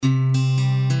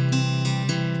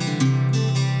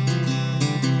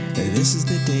This is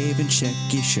the Dave and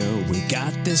Shecky Show. We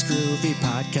got this groovy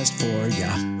podcast for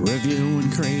ya. Reviewing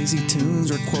crazy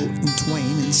tunes or quoting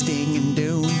Twain and Sting and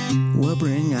Dune. We'll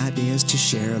bring ideas to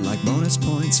share like bonus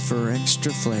points for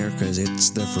extra flair, cause it's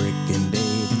the frickin'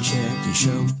 Dave and Shecky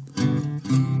Show.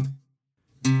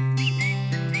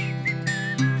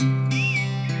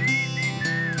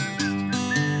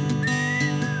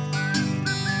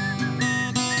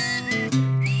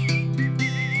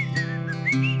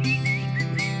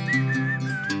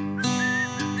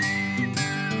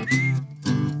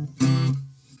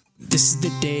 This is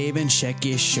the Dave and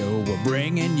Shecky Show. We're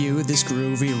bringing you this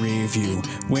groovy review.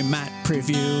 We might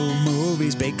preview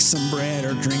movies, bake some bread,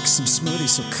 or drink some smoothies.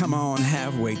 So come on,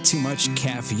 have way too much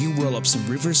caffeine. You roll up some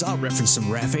rivers, I'll reference some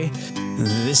Raffy.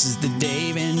 This is the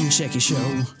Dave and Shecky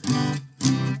Show.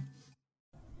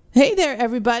 Hey there,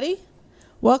 everybody.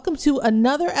 Welcome to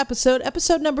another episode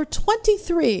number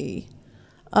 23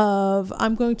 of,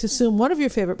 I'm going to assume, one of your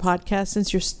favorite podcasts,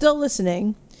 since you're still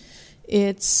listening.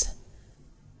 It's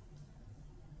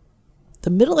the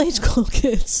Middle-Aged Cool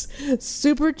Kids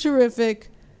super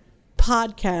terrific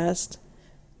podcast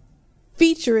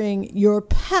featuring your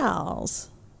pals.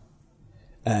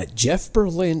 Jeff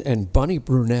Berlin and Bunny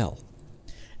Brunel.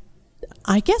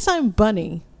 I guess I'm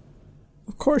Bunny.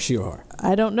 Of course you are.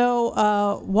 I don't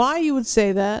know why you would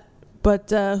say that,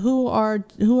 but who are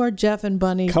Jeff and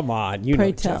Bunny? Come on, you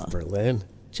know Jeff Berlin.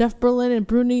 Jeff Berlin and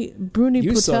Bruni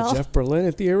You Patel. saw Jeff Berlin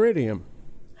at the Iridium.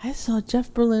 I saw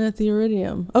Jeff Berlin at the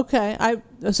Iridium. Okay,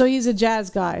 so he's a jazz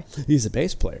guy. He's a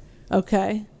bass player.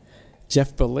 Okay.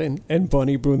 Jeff Berlin and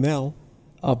Bunny Brunel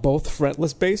are both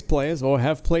fretless bass players, or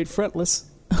have played fretless.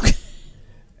 Okay.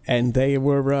 And they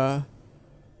were,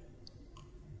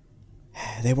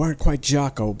 they weren't quite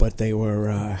Jocko, but they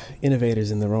were innovators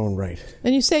in their own right.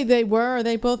 And you say they were? Are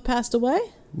they both passed away?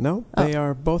 No, they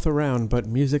are both around, but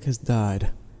music has died.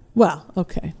 Well,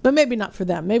 okay. But maybe not for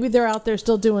them. Maybe they're out there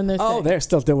still doing their thing. Oh, they're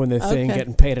still doing their thing,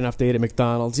 getting paid enough to eat at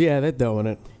McDonald's. Yeah, they're doing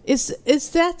it. Is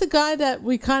that the guy that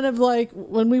we kind of like,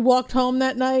 when we walked home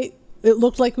that night, it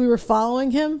looked like we were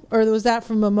following him? Or was that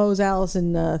from a Mose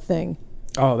Allison thing?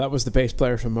 Oh, that was the bass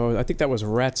player from Mose. I think that was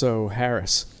Ratso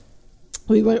Harris.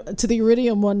 We went to the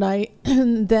Iridium one night,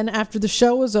 and then after the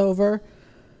show was over,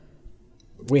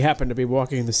 we happened to be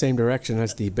walking in the same direction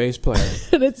as the bass player.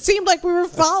 And it seemed like we were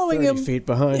following 30 him. feet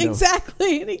behind him.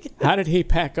 Exactly. How did he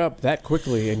pack up that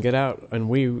quickly and get out? And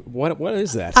what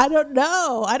is that? I don't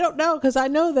know, because I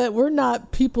know that we're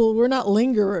not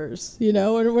lingerers, you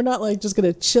know, and we're not like just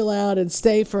going to chill out and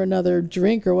stay for another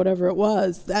drink or whatever it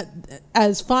was. That,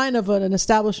 as fine of an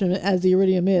establishment as the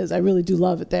Iridium is, I really do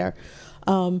love it there.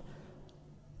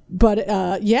 But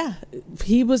yeah,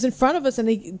 he was in front of us, and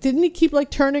he keep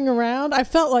like turning around. I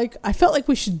felt like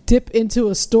we should dip into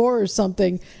a store or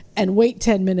something and wait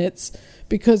 10 minutes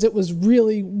because it was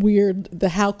really weird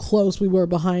how close we were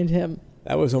behind him.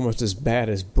 That was almost as bad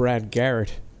as Brad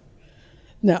Garrett.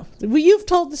 No, you've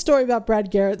told the story about Brad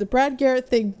Garrett. The Brad Garrett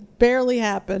thing barely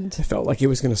happened. I felt like he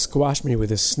was going to squash me with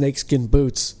his snakeskin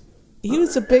boots. He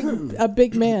was a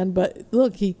big man, but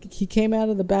look, he came out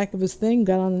of the back of his thing,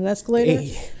 got on an escalator.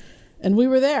 Hey. And we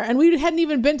were there. And we hadn't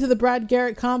even been to the Brad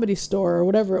Garrett Comedy Store or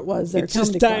whatever it was. It's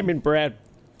just Diamond, Brad.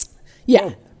 Yeah.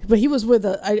 Oh. But he was with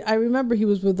I remember he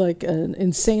was with like an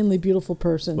insanely beautiful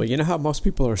person. Well, you know how most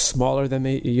people are smaller than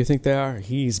you think they are?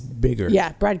 He's bigger.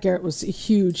 Yeah, Brad Garrett was a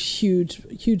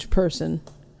huge person.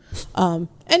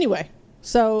 Anyway,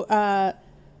 so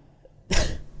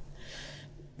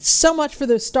so much for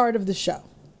the start of the show.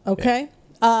 Okay?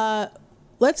 Yeah.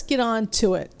 Let's get on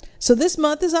to it. So this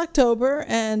month is October,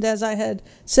 and as I had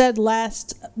said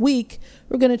last week,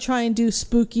 we're going to try and do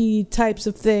spooky types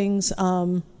of things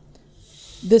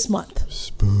this month.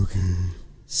 Spooky.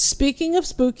 Speaking of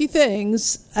spooky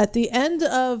things, at the end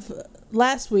of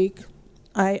last week,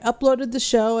 I uploaded the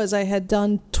show as I had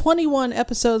done 21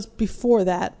 episodes before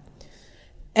that.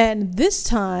 And this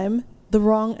time, the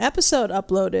wrong episode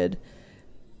uploaded.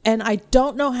 And I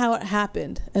don't know how it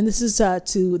happened. And this is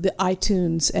to the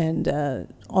iTunes and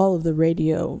all of the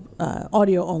radio,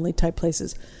 audio-only type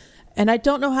places. And I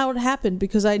don't know how it happened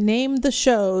because I named the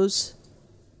shows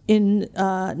in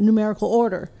numerical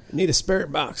order. Need a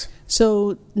spirit box.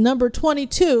 So number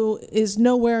 22 is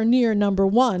nowhere near number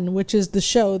 1, which is the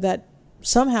show that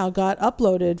somehow got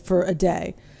uploaded for a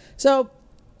day. So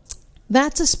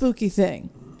that's a spooky thing.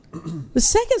 The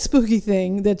second spooky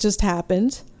thing that just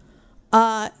happened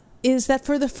is that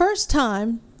for the first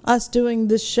time, us doing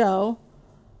this show,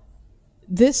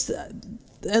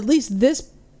 at least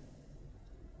this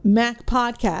Mac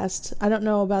podcast, I don't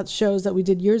know about shows that we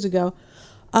did years ago,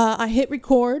 I hit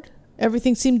record,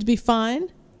 everything seemed to be fine,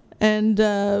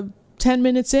 and 10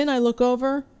 minutes in, I look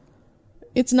over.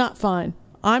 It's not fine.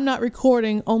 I'm not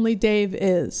recording. Only Dave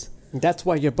is. That's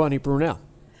why you're Bunny Brunel.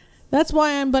 That's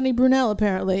why I'm Bunny Brunel,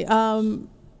 apparently.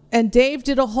 And Dave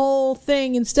did a whole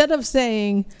thing. Instead of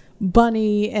saying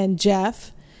Bunny and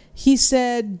Jeff, he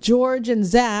said George and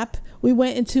Zap. We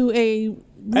went into a really...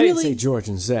 I didn't say George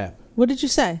and Zap. What did you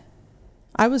say?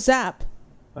 I was Zap.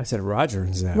 I said Roger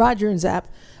and Zap. Roger and Zap.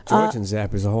 George and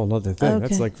Zap is a whole other thing. Okay.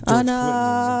 That's like George Clinton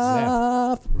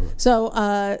and Zap.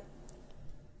 So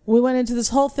we went into this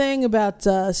whole thing about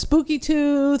Spooky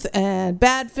Tooth and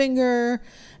Badfinger,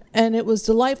 and it was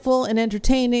delightful and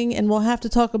entertaining, and we'll have to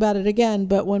talk about it again.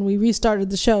 But when we restarted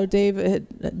the show, Dave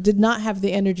did not have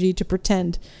the energy to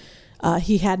pretend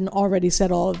he hadn't already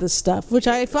said all of this stuff, which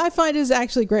I find is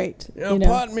actually great. You know,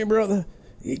 pardon me, brother.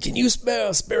 Can you spare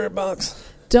a spirit box?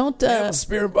 Don't I have a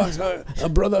spirit box. A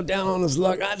brother down on his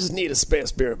luck. I just need a spare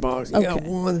spirit box. You got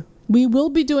one? We will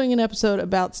be doing an episode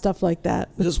about stuff like that.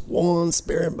 Just one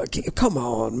spirit box. Come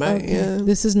on, man. Okay.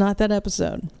 This is not that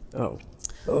episode. Oh,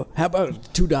 how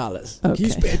about $2? Okay. Can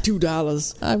you spare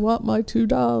 $2? I want my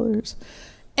 $2.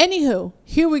 Anywho,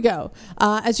 here we go.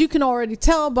 As you can already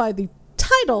tell by the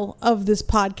title of this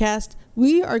podcast,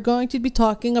 we are going to be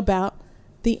talking about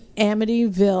the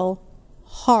Amityville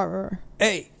Horror.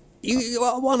 Hey, you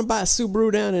want to buy a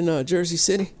Subaru down in Jersey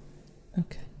City?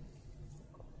 Okay.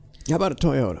 How about a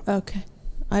Toyota? Okay.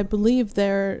 I believe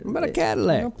they're... How about a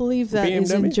Cadillac? I don't believe that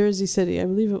is in Jersey City. I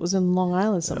believe it was in Long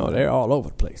Island somewhere. No, they're all over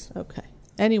the place. Okay.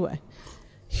 Anyway,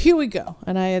 here we go.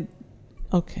 And I had...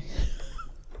 Okay.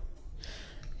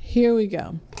 Here we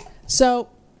go. So,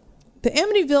 the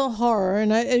Amityville Horror,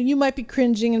 and you might be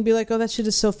cringing and be like, oh, that shit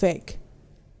is so fake.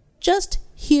 Just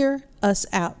hear us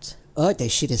out. Oh, that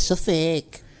shit is so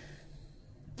fake.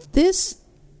 This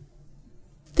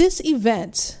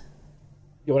event...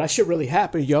 Yo, that shit really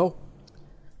happened, yo.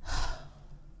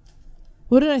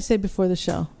 What did I say before the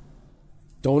show?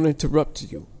 Don't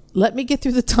interrupt you. Let me get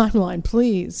through the timeline,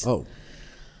 please. Oh.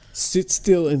 Sit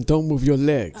still and don't move your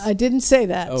legs. I didn't say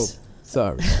that. Oh,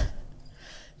 sorry.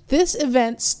 This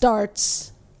event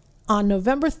starts on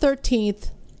November 13th,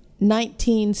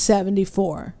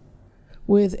 1974,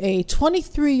 with a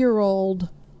 23-year-old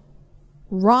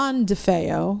Ronnie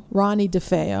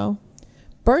DeFeo,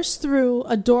 bursts through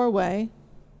a doorway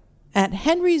at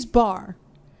Henry's Bar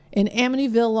in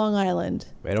Amityville, Long Island.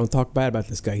 Hey, don't talk bad about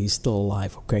this guy. He's still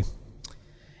alive, okay?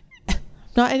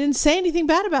 No, I didn't say anything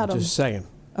bad about him. Just saying.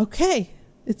 Okay.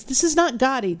 This is not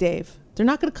Gotti, Dave. They're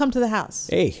not going to come to the house.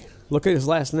 Hey, look at his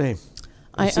last name.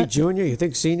 See Junior? You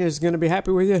think Senior is going to be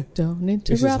happy with you? Don't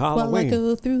interrupt while I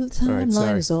go through the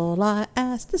timeline is all I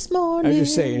asked this morning. I'm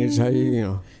just saying, it's how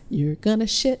you You're going to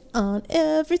shit on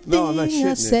everything No, I'm not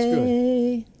shitting. I say.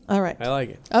 It's good. All right. I like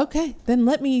it. Okay, then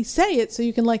let me say it so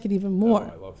you can like it even more.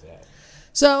 Oh, I love that.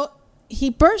 So he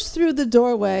burst through the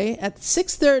doorway at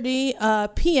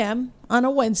 6:30 p.m. on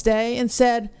a Wednesday and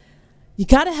said, "You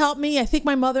got to help me. I think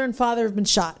my mother and father have been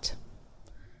shot."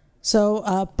 So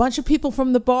a bunch of people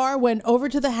from the bar went over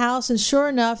to the house, and sure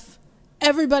enough,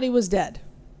 everybody was dead.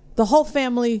 The whole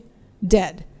family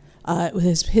dead.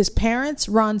 His parents,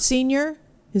 Ron Sr.,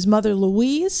 his mother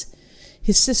Louise,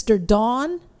 his sister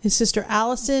Dawn, his sister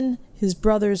Allison, his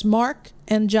brothers Mark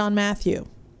and John Matthew.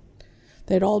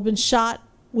 They'd all been shot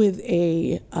with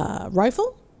a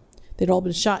rifle. They'd all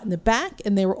been shot in the back,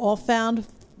 and they were all found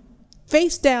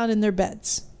face down in their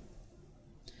beds.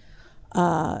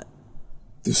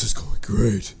 This is going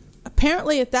great.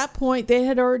 Apparently, at that point, they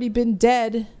had already been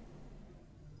dead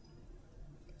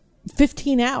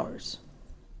 15 hours.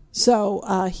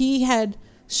 So he had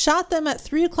shot them at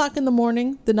 3 o'clock in the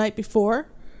morning the night before.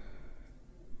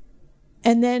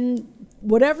 And then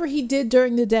whatever he did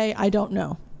during the day, I don't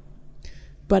know.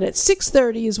 But at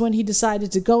 6:30 is when he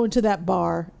decided to go into that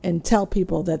bar and tell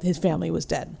people that his family was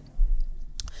dead.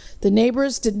 The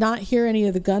neighbors did not hear any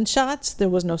of the gunshots. There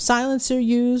was no silencer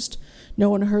used. No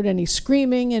one heard any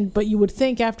screaming. But you would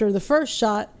think after the first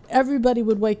shot, everybody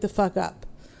would wake the fuck up.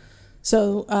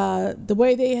 So the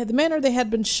manner they had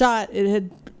been shot,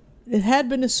 it had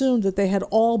been assumed that they had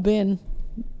all been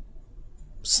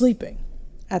sleeping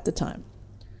at the time.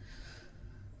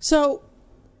 So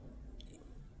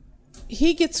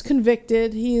he gets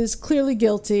convicted. He is clearly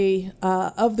guilty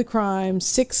of the crime.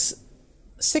 Six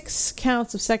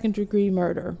counts of second-degree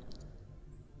murder.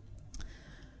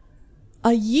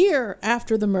 A year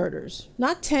after the murders,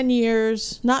 not 10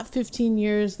 years, not 15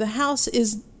 years, the house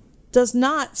does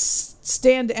not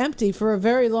stand empty for a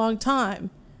very long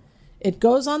time. It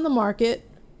goes on the market,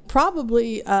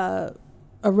 probably a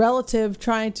relative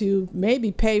trying to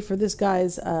maybe pay for this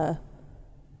guy's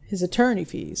his attorney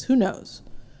fees. Who knows?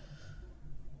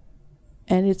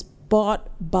 And it's bought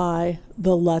by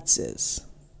the Lutzes.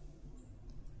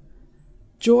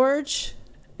 George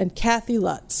and Kathy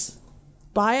Lutz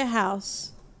buy a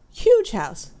house, huge,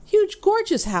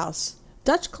 gorgeous house,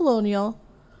 Dutch colonial,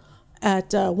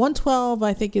 at 112,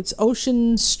 I think it's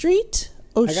Ocean Street.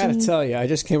 I gotta tell you, I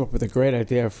just came up with a great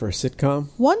idea for a sitcom.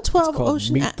 112 it's called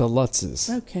Ocean. Meet the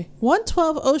Lutzes. Okay,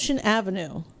 112 Ocean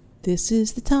Avenue. This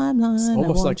is the timeline. It's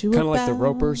almost like kind of like the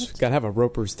Ropers. Gotta have a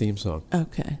Ropers theme song.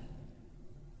 Okay.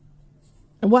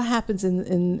 And what happens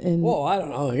in Well, I don't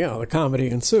know. You know, the comedy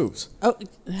ensues. Oh,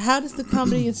 how does the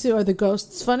comedy ensue? Are the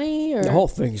ghosts funny? Or? The whole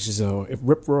thing is just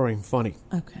rip-roaring funny.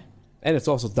 Okay. And it's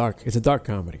also dark. It's a dark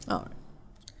comedy. All right.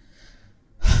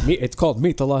 It's called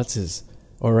Meet the Lutzes,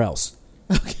 or else.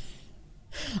 Okay.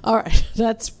 All right.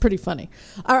 That's pretty funny.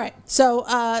 All right. So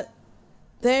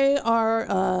they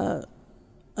are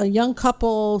a young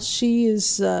couple. He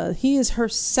is her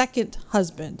second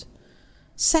husband.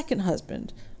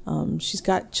 She's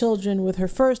got children with her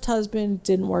first husband.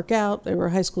 Didn't work out. They were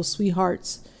high school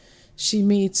sweethearts. She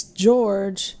meets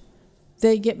George.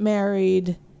 They get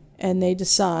married, and they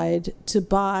decide to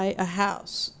buy a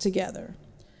house together.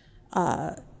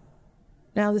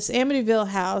 Now, this Amityville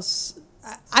house,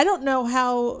 I don't know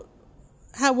how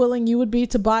willing you would be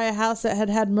to buy a house that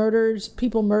had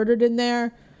people murdered in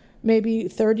there maybe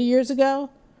 30 years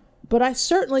ago. But I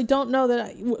certainly don't know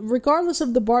that, regardless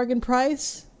of the bargain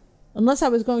price, unless I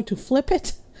was going to flip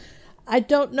it, I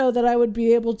don't know that I would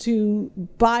be able to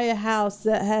buy a house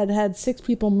that had 6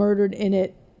 people murdered in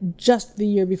it just the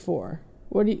year before.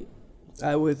 What do you...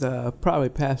 I would probably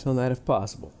pass on that if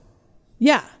possible.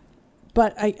 Yeah.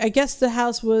 But I guess the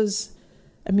house was...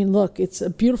 I mean, look, it's a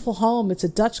beautiful home. It's a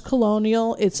Dutch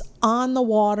colonial. It's on the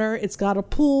water. It's got a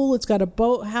pool. It's got a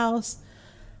boathouse.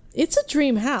 It's a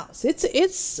dream house. It's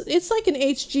like an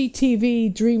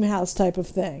HGTV dream house type of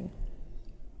thing.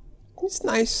 It's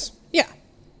nice. Yeah.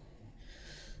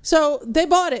 So they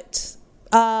bought it.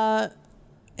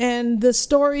 And the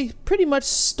story pretty much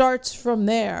starts from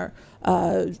there.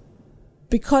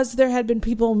 Because there had been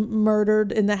people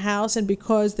murdered in the house, and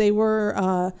because they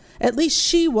were, at least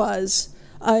she was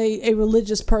a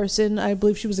religious person. I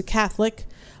believe she was a Catholic.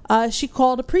 She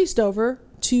called a priest over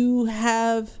to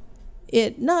have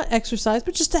it not exorcised,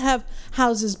 but just to have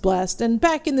houses blessed. And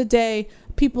back in the day,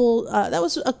 people, that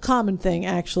was a common thing,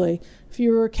 actually. If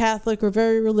you were Catholic or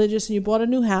very religious and you bought a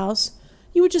new house,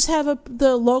 you would just have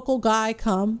the local guy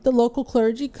come, the local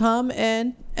clergy come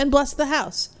and bless the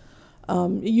house.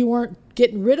 You weren't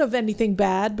getting rid of anything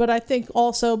bad, but I think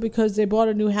also because they bought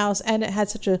a new house and it had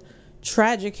such a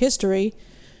tragic history,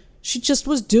 she just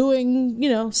was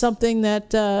doing, something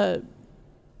that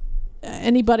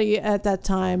anybody at that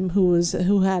time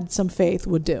who had some faith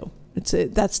would do.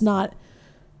 That's not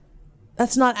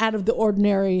out of the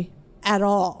ordinary at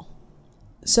all.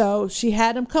 So she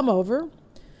had him come over,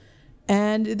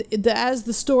 and as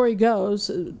the story goes,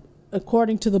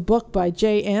 according to the book by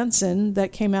Jay Anson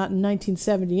that came out in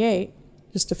 1978,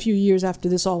 just a few years after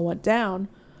this all went down,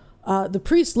 the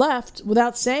priest left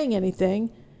without saying anything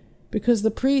because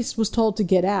the priest was told to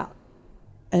get out,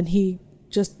 and he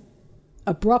just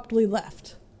abruptly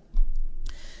left.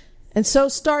 And so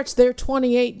starts their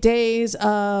 28 days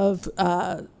of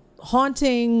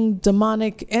haunting,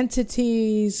 demonic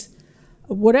entities,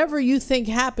 whatever you think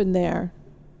happened there.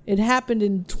 It happened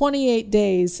in 28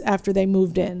 days after they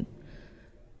moved in.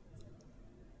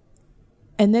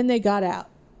 And then they got out.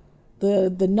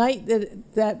 The night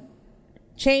that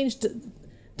changed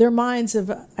their minds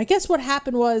of, I guess what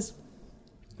happened was,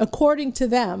 according to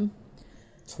them,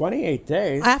 28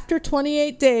 days? After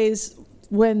 28 days,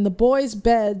 when the boys'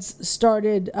 beds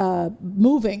started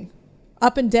moving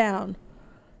up and down,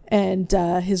 and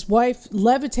his wife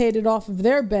levitated off of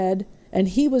their bed, and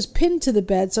he was pinned to the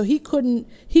bed, so he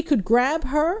could grab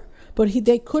her, but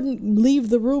they couldn't leave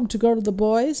the room to go to the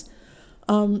boys.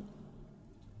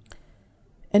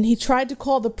 And he tried to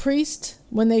call the priest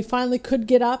when they finally could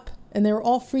get up, and they were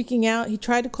all freaking out. He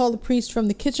tried to call the priest from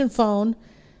the kitchen phone.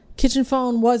 Kitchen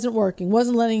phone wasn't working,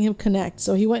 wasn't letting him connect.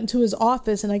 So he went into his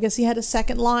office, and I guess he had a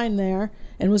second line there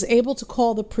and was able to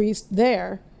call the priest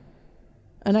there.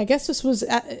 And I guess this was,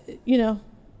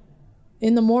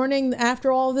 in the morning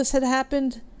after all this had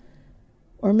happened,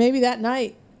 or maybe that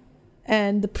night.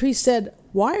 And the priest said,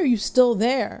 "Why are you still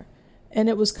there?" And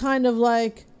it was kind of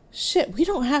like, shit, we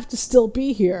don't have to still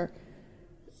be here.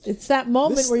 It's that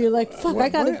moment where you're like, fuck, I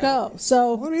gotta go.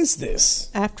 So what is this?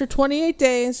 After 28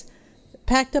 days,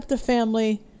 packed up the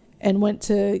family and went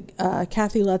to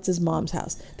Kathy Lutz's mom's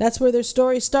house. That's where their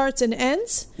story starts and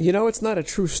ends. It's not a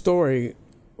true story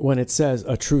when it says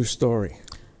a true story.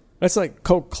 That's like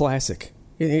cult classic.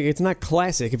 It's not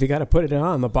classic if you got to put it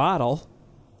on the bottle.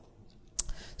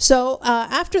 So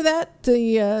after that,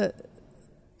 the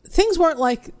things weren't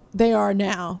like they are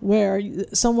now, where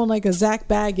someone like a Zach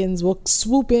Baggins will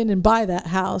swoop in and buy that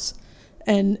house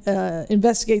and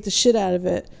investigate the shit out of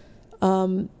it.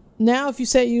 Now, if you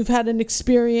say you've had an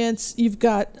experience, you've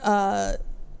got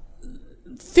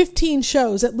 15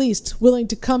 shows at least willing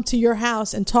to come to your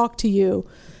house and talk to you,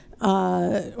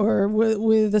 or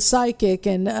with a psychic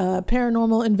and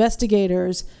paranormal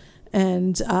investigators,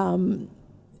 and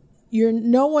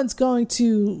no one's going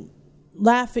to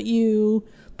laugh at you,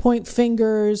 point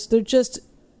fingers. They're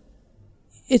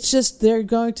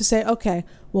going to say, okay,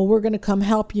 well, we're going to come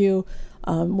help you.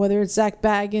 Whether it's Zach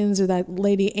Baggins or that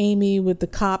lady Amy with the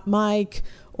cop Mike,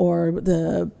 or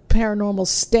the Paranormal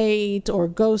State, or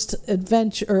Ghost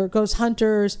Adventure, or Ghost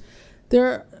Hunters,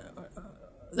 there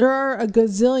are a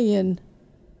gazillion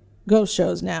ghost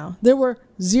shows now. There were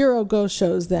 0 ghost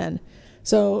shows then.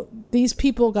 So these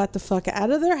people got the fuck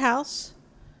out of their house,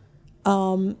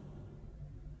 and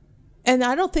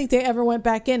I don't think they ever went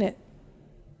back in it.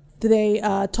 They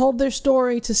told their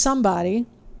story to somebody,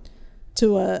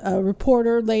 to a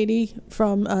reporter lady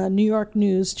from New York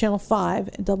News, Channel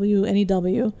 5,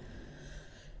 WNEW.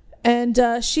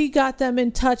 And she got them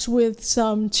in touch with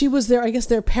she was their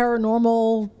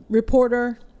paranormal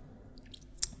reporter.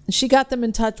 She got them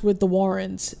in touch with the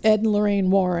Warrens, Ed and Lorraine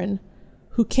Warren,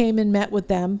 who came and met with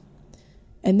them.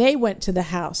 And they went to the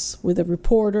house with a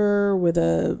reporter, with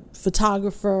a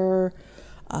photographer,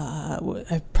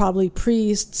 probably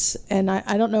priests, and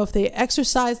I don't know if they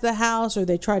exorcised the house or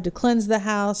they tried to cleanse the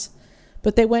house,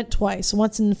 but they went twice,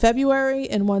 once in February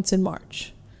and once in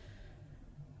March.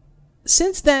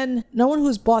 Since then, no one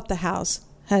who's bought the house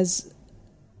has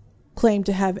claimed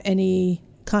to have any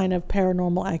kind of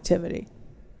paranormal activity.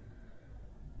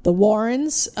 The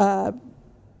Warrens, may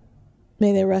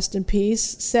they rest in peace,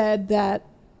 said that,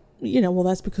 well,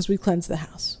 that's because we cleansed the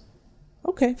house.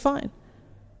 Okay, fine.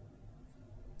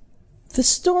 The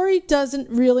story doesn't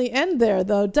really end there,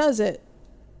 though, does it?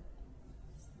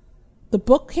 The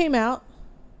book came out.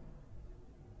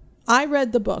 I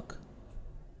read the book.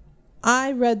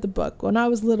 When I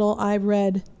was little, I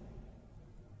read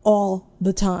all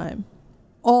the time.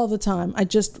 All the time.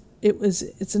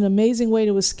 It's an amazing way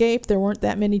to escape. There weren't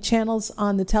that many channels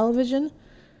on the television.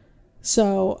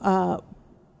 So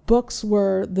books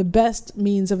were the best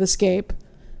means of escape.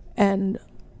 And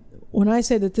when I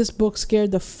say that this book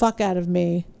scared the fuck out of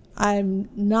me, I'm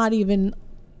not even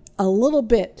a little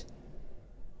bit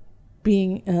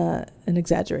being an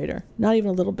exaggerator. Not even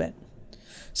a little bit.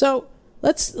 So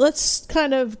let's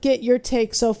kind of get your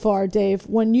take so far, Dave.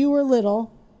 When you were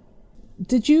little,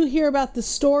 did you hear about the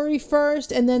story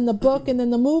first and then the book and then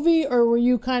the movie, or were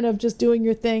you kind of just doing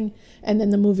your thing and then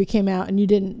the movie came out and you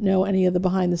didn't know any of the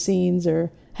behind the scenes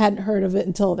or hadn't heard of it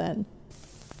until then?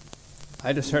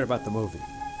 I just heard about the movie.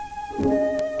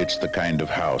 It's the kind of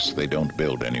house they don't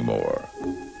build anymore.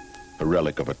 A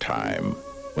relic of a time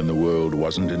when the world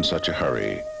wasn't in such a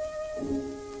hurry,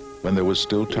 when there was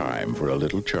still time for a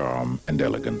little charm and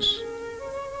elegance.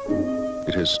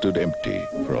 It has stood empty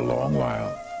for a long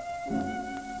while,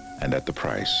 and at the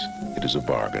price, it is a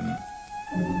bargain.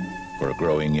 For a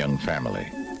growing young family,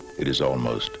 it is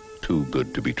almost too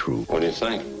good to be true. What do you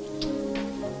think?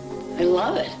 I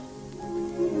love it.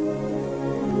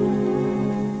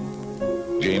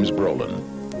 James Brolin,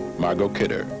 Margot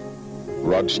Kidder,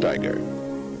 Rod Steiger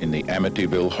in the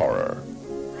Amityville Horror.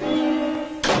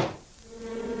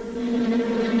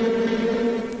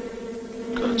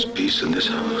 God's peace in this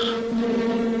house.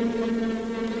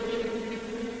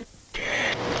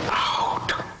 Get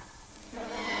out.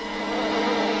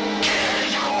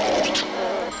 Get out.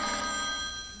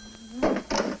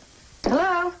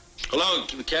 Hello?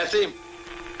 Hello, Kathy.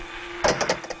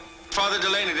 Father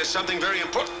Delaney, there's something very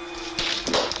important.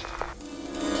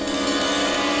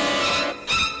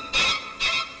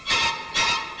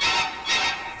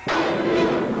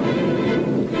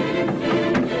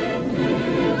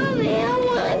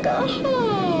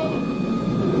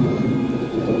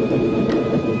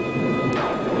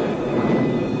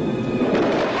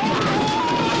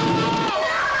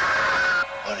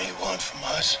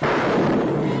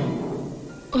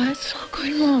 What's all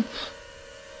going on?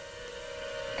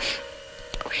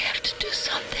 We have to do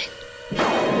something.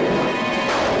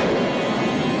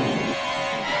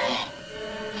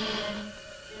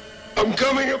 I'm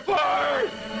coming apart!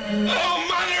 Oh,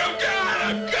 Mother of God,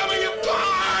 I'm coming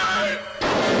apart!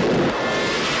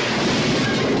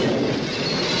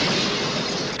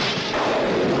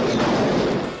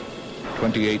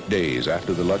 28 days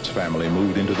after the Lutz family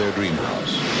moved into their dream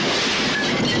house,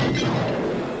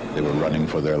 They were running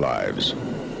for their lives.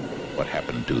 What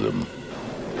happened to them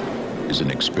is an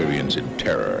experience in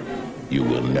terror you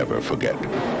will never forget,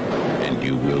 and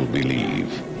you will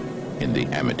believe in the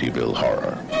Amityville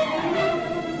Horror.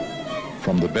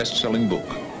 From the best-selling book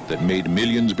that made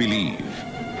millions believe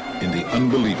in the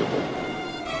unbelievable,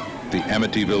 the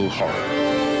Amityville Horror.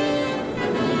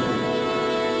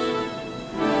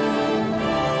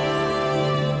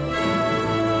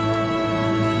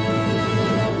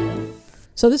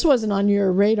 So this wasn't on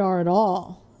your radar at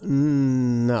all.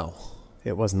 No,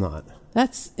 it was not.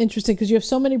 That's interesting because you have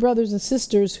so many brothers and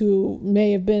sisters who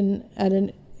may have been at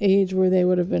an age where they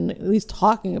would have been at least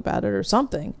talking about it or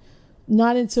something.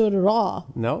 Not into it at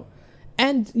all. No.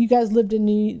 And you guys lived in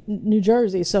New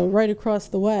Jersey, so right across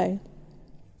the way.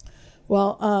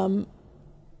 Well,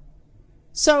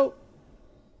 so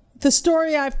the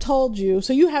story I've told you,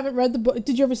 so you haven't read the book.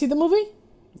 Did you ever see the movie?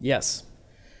 Yes.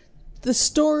 The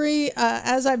story,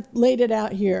 as I've laid it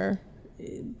out here,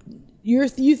 you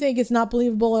think it's not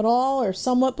believable at all or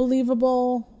somewhat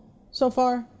believable so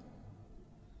far?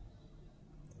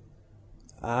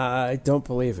 I don't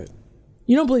believe it.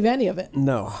 You don't believe any of it?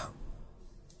 No.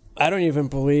 I don't even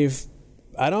believe...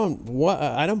 I don't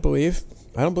believe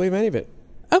any of it.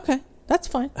 Okay, that's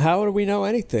fine. How do we know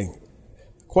anything?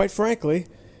 Quite frankly,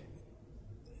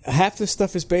 half this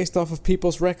stuff is based off of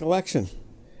people's recollection.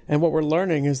 And what we're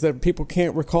learning is that people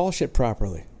can't recall shit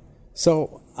properly.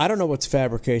 So, I don't know what's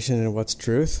fabrication and what's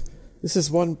truth. This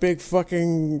is one big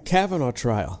fucking Kavanaugh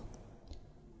trial.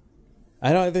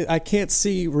 I can't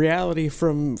see reality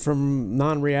from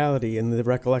non-reality in the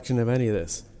recollection of any of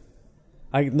this.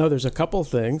 I know there's a couple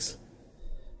things.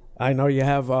 I know you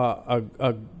have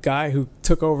a guy who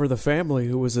took over the family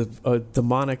who was a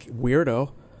demonic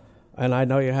weirdo. And I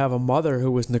know you have a mother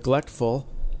who was neglectful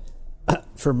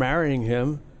for marrying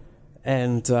him.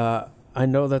 And I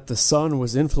know that the son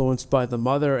was influenced by the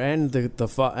mother and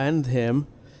and him,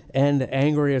 and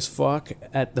angry as fuck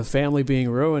at the family being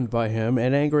ruined by him,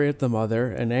 and angry at the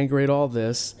mother, and angry at all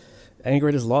this, angry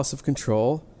at his loss of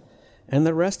control, and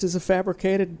the rest is a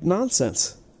fabricated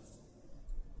nonsense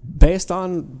based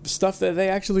on stuff that they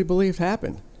actually believed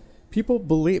happened. People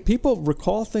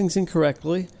recall things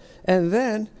incorrectly, and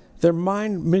then their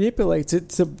mind manipulates it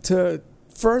to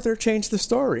further change the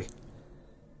story.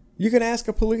 You can ask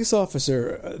a police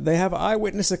officer. They have an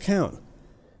eyewitness account.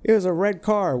 It was a red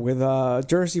car with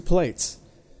Jersey plates.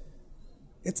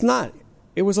 It's not.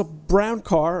 It was a brown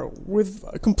car with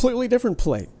a completely different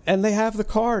plate. And they have the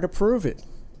car to prove it.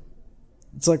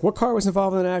 It's like, what car was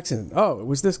involved in an accident? Oh, it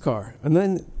was this car. And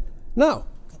then, no.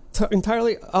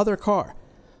 Entirely other car.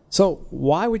 So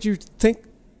why would you think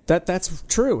that that's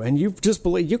true? And you just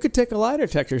believe... You could take a lie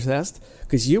detector test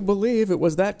because you believe it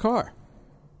was that car.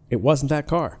 It wasn't that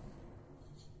car.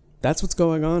 That's what's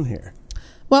going on here.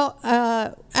 Well,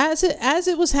 as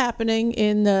it was happening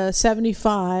in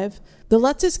 75, the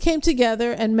Lutzes came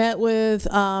together and met with,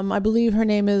 I believe her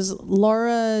name is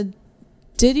Laura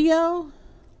Didio.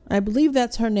 I believe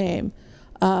that's her name.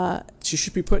 She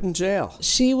should be put in jail.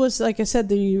 She was, like I said,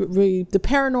 the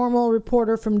paranormal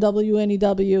reporter from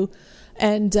WNEW.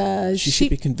 And she should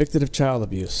be convicted of child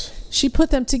abuse. She put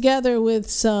them together with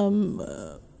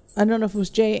some... I don't know if it was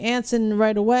Jay Anson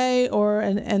right away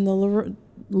and the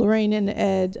Lorraine and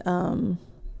Ed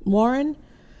Warren,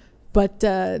 but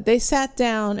they sat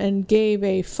down and gave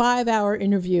a 5-hour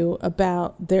interview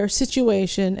about their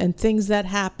situation and things that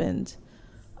happened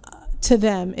to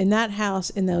them in that house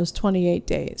in those 28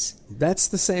 days. That's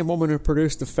the same woman who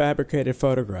produced the fabricated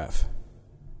photograph.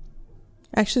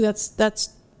 Actually, that's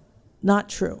not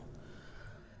true.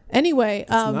 Anyway, it's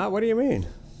not. What do you mean?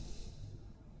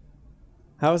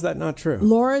 How is that not true?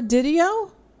 Laura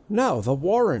Didio? No, the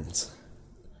Warrens.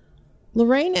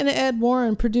 Lorraine and Ed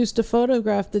Warren produced a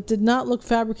photograph that did not look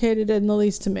fabricated in the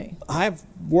least to me. I've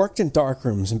worked in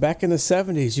darkrooms, and back in the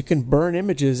 70s, you can burn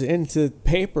images into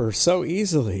paper so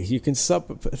easily. You can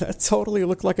that totally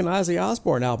looked like an Ozzy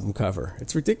Osbourne album cover.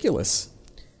 It's ridiculous.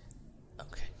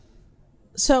 Okay.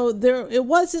 So it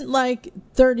wasn't like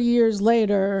 30 years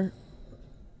later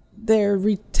they're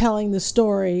retelling the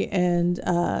story and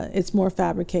it's more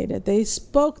fabricated. They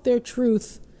spoke their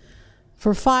truth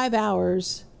for 5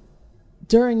 hours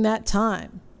during that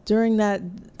time. During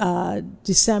that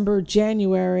December,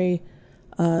 January,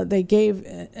 they gave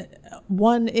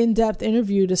one in-depth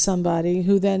interview to somebody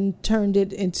who then turned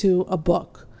it into a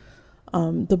book.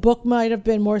 The book might have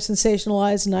been more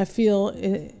sensationalized, and I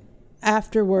feel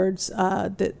afterwards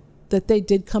that they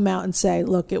did come out and say,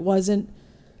 look, it wasn't...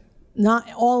 Not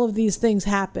all of these things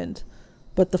happened,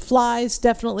 but the flies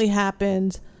definitely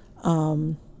happened.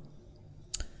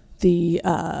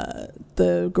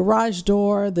 the garage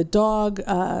door, the dog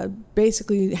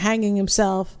basically hanging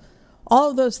himself. All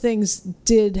of those things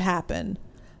did happen.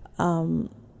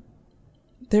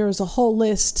 There was a whole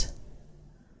list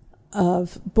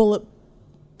of bullet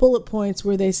points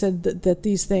where they said that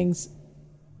these things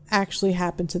actually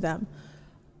happened to them.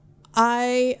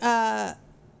 I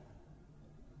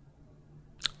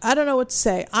don't know what to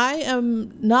say. I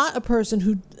am not a person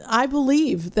who... I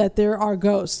believe that there are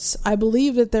ghosts. I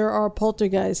believe that there are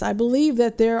poltergeists. I believe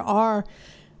that there are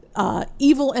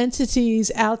evil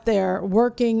entities out there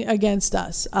working against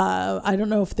us. I don't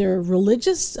know if they're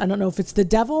religious. I don't know if it's the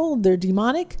devil. They're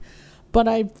demonic. But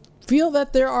I feel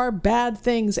that there are bad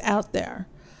things out there.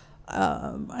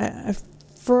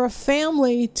 For a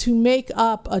family to make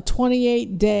up a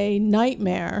 28-day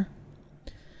nightmare...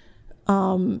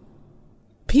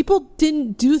 people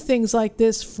didn't do things like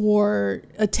this for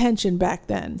attention back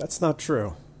then. That's not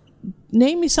true.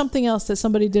 Name me something else that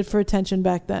somebody did for attention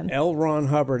back then. L. Ron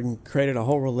Hubbard created a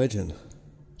whole religion.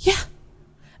 Yeah.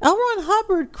 L. Ron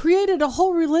Hubbard created a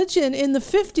whole religion in the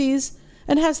 50s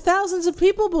and has thousands of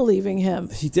people believing him.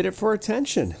 He did it for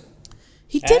attention.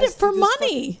 He did it for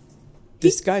money.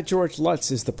 This guy George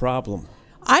Lutz is the problem.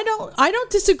 I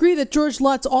don't disagree that George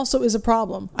Lutz also is a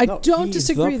problem. I don't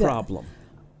disagree the that. problem.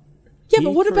 Yeah,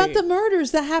 but what about the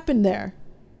murders that happened there?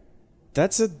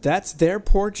 That's their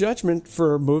poor judgment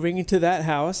for moving into that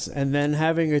house and then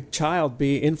having a child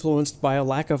be influenced by a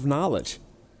lack of knowledge.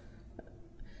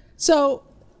 So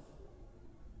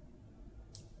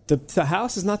the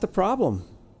house is not the problem.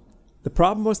 The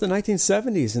problem was the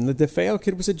 1970s, and the DeFeo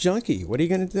kid was a junkie. What are you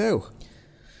going to do?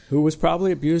 Who was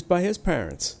probably abused by his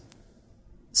parents.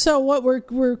 So what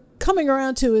we're coming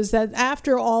around to is that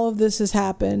after all of this has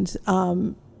happened,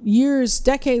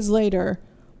 decades later,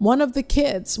 one of the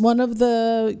kids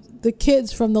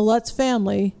from the Lutz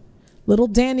family, little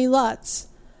Danny Lutz,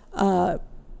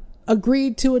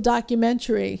 agreed to a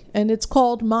documentary, and it's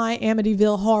called My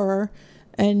Amityville Horror,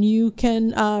 and you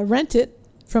can rent it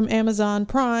from Amazon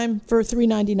Prime for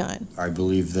 $3.99. I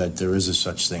believe that there is a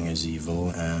such thing as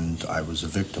evil, and I was a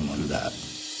victim of that.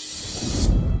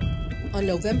 On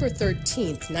November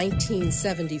 13th,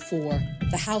 1974,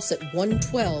 the house at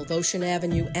 112 Ocean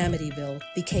Avenue, Amityville,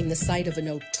 became the site of a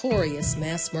notorious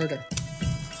mass murder.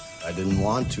 I didn't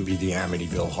want to be the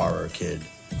Amityville horror kid.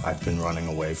 I've been running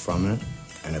away from it,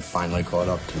 and it finally caught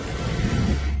up to me.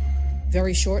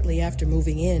 Very shortly after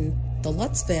moving in, the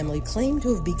Lutz family claimed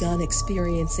to have begun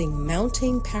experiencing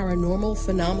mounting paranormal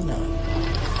phenomena.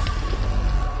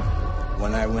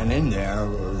 When I went in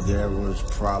there was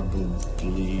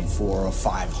probably 400 or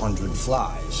 500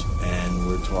 flies. And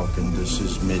we're talking, this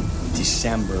is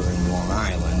mid-December in Long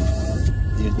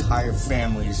Island. The entire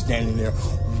family is standing there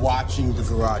watching the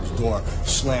garage door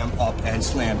slam up and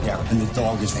slam down. And the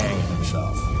dog is hanging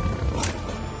himself.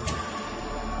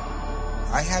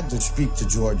 I had to speak to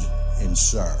George in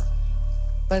Sir.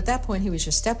 But at that point, he was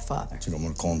your stepfather. You don't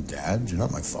want to call him Dad? You're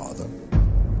not my father.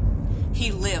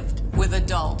 He lived with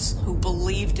adults who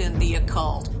believed in the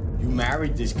occult. You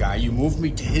married this guy, you moved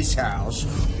me to his house.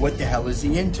 What the hell is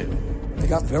he into? They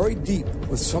got very deep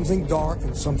with something dark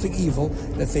and something evil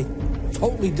that they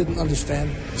totally didn't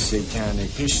understand. Satanic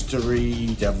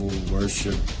history, devil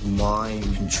worship, mind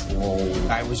control.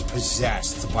 I was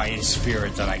possessed by a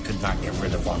spirit that I could not get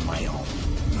rid of on my own.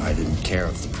 I didn't care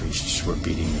if the priests were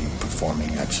beating me and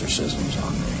performing exorcisms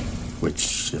on me,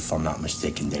 which, if I'm not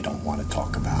mistaken, they don't want to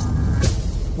talk about.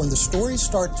 When the stories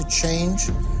start to change,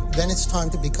 then it's time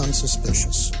to become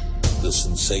suspicious. The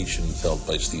sensation felt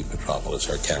by Steve Petropolis,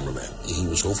 our cameraman. He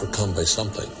was overcome by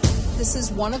something. This is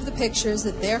one of the pictures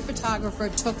that their photographer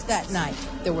took that night.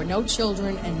 There were no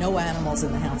children and no animals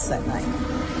in the house that night.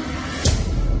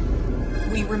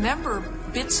 We remember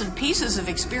bits and pieces of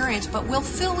experience, but we'll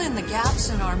fill in the gaps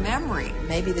in our memory.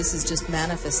 Maybe this is just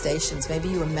manifestations. Maybe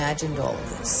you imagined all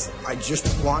of this. I just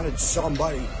wanted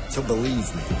somebody to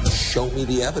believe me. Show me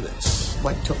the evidence.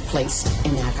 What took place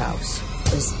in that house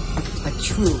was a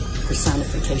true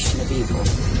personification of evil.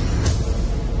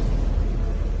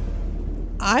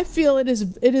 I feel it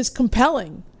is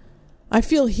compelling. I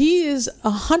feel he is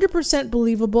 100%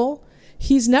 believable.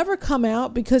 He's never come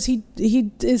out because he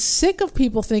is sick of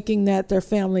people thinking that their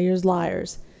family is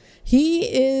liars. He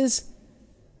is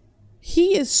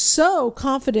so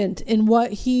confident in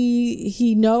what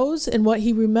he knows and what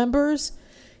he remembers.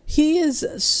 He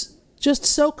is just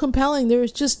so compelling. There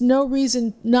is just no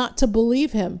reason not to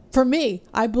believe him. For me,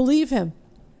 I believe him.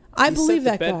 I believe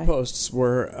that guy. The bedposts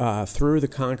were through the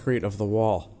concrete of the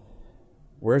wall.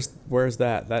 Where's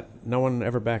that? That no one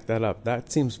ever backed that up.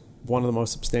 That seems one of the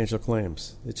most substantial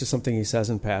claims. It's just something he says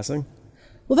in passing.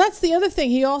 Well, that's the other thing.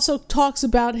 He also talks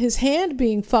about his hand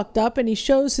being fucked up, and he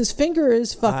shows his finger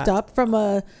is fucked up from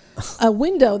a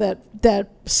window that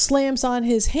slams on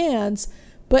his hands.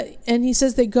 And he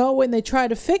says they go and they try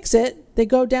to fix it. They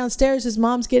go downstairs. His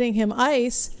mom's getting him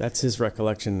ice. That's his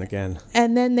recollection again.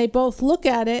 And then they both look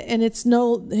at it, and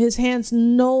his hand's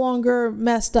no longer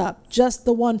messed up, just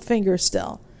the one finger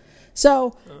still.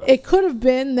 So it could have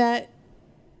been that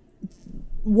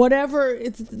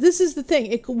this is the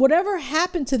thing. Whatever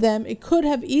happened to them, it could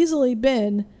have easily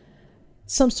been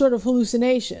some sort of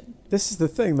hallucination. This is the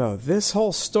thing, though. This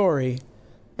whole story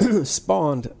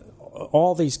spawned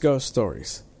all these ghost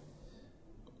stories.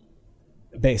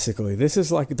 Basically, this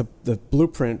is like the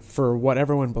blueprint for what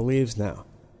everyone believes now.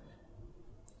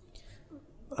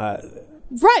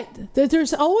 Right.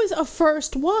 There's always a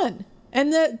first one.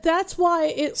 And that's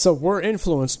why it... So we're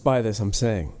influenced by this, I'm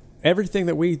saying. Everything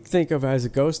that we think of as a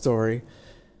ghost story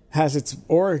has its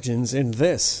origins in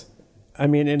this. I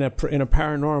mean, in a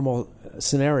paranormal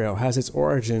scenario, has its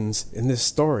origins in this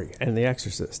story and The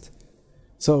Exorcist.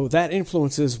 So that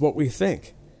influences what we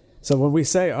think. So when we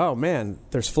say, oh man,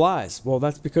 there's flies, well,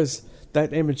 that's because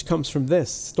that image comes from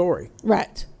this story.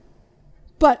 Right.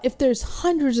 But if there's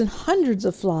hundreds and hundreds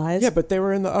of flies... Yeah, but they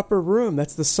were in the upper room.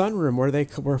 That's the sunroom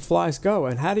where flies go.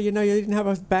 And how do you know you didn't have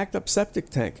a backed up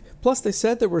septic tank? Plus, they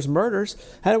said there was murders.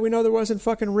 How do we know there wasn't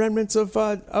fucking remnants of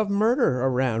murder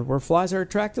around where flies are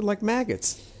attracted like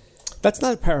maggots? That's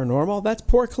not paranormal. That's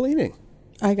poor cleaning.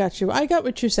 I got you. I got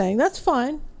what you're saying. That's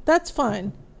fine. That's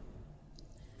fine.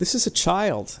 This is a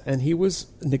child, and he was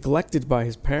neglected by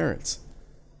his parents.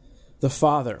 The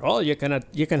father, you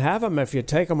can have him if you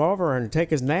take him over and take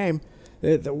his name.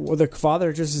 The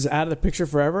father just is out of the picture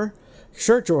forever.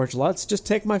 Sure, George Lutz, just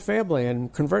take my family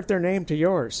and convert their name to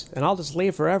yours, and I'll just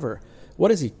leave forever.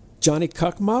 What is he, Johnny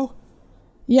Cuckmo?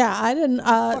 Yeah, I didn't...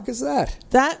 what the fuck is that?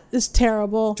 That is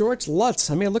terrible. George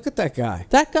Lutz. I mean, look at that guy.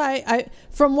 That guy,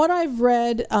 from what I've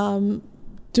read...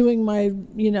 doing my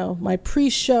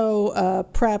pre-show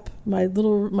prep, my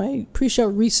pre-show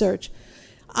research,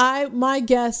 my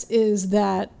guess is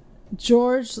that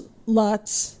George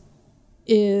Lutz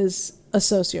is a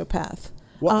sociopath.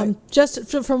 Just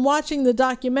from watching the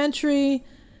documentary,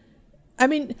 I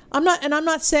mean, I'm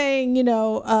not saying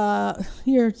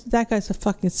that guy's a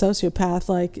fucking sociopath,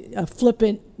 like a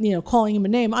flippant, calling him a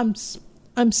name.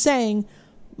 I'm saying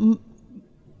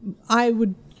I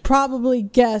would probably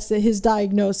guess that his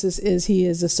diagnosis is he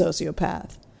is a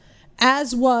sociopath,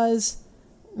 as was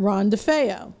Ron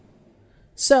DeFeo.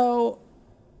 So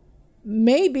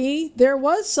maybe there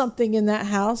was something in that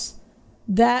house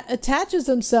that attaches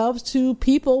themselves to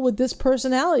people with this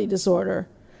personality disorder.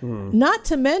 Not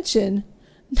to mention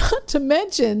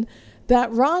that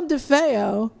Ron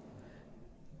DeFeo,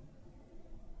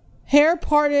 hair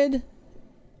parted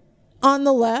on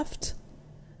the left,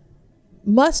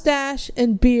 mustache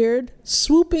and beard,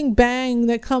 swooping bang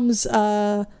that comes...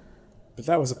 But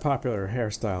that was a popular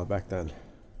hairstyle back then.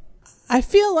 I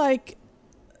feel like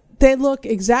they look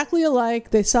exactly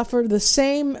alike. They suffer the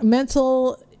same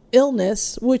mental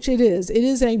illness, which it is. It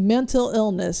is a mental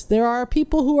illness. There are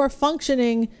people who are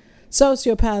functioning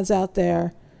sociopaths out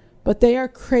there, but they are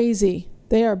crazy.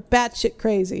 They are batshit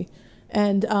crazy.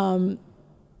 And,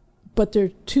 but they're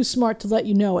too smart to let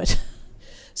you know it.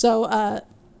 So,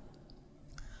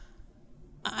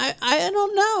 I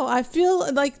don't know. I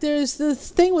feel like there's this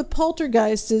thing with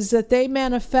poltergeists is that they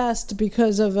manifest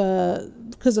because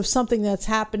of something that's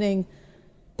happening.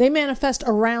 They manifest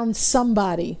around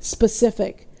somebody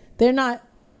specific. They're not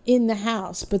in the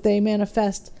house, but they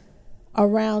manifest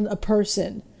around a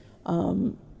person.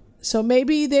 So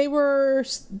maybe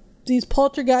these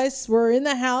poltergeists were in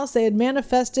the house. They had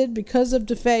manifested because of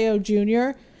DeFeo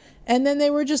Jr., and then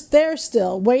they were just there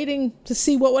still, waiting to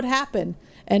see what would happen.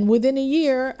 And within a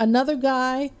year, another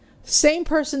guy, same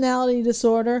personality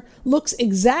disorder, looks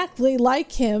exactly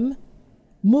like him,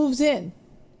 moves in.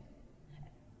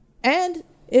 And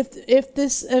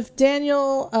if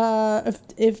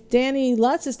Danny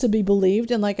Lutz is to be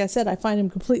believed, and like I said, I find him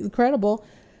completely credible,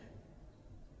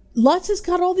 Lutz has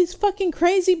got all these fucking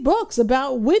crazy books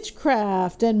about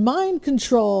witchcraft and mind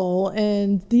control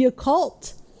and the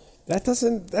occult. That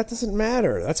doesn't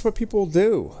matter. That's what people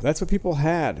do. That's what people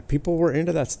had. People were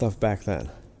into that stuff back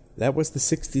then. That was the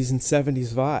 60s and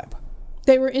 70s vibe.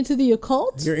 They were into the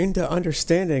occult? You're into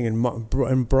understanding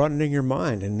and broadening your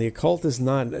mind. And the occult is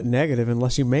not negative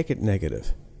unless you make it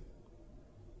negative.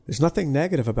 There's nothing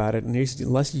negative about it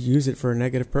unless you use it for a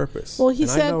negative purpose. Well,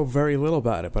 I know very little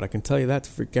about it, but I can tell you that's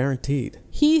for guaranteed.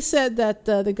 He said that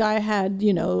the guy had,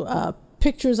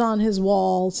 pictures on his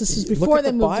walls. This is before Look at they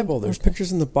the moved. Bible. There's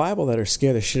pictures in the Bible that are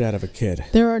scare the shit out of a kid.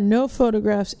 There are no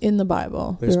photographs in the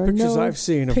Bible. There's there are pictures no I've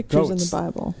seen of pictures goats in the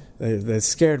Bible. that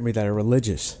scared me that are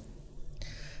religious.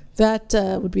 That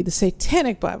would be the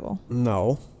Satanic Bible.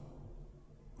 No.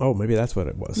 Oh, maybe that's what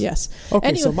it was. Yes. Okay,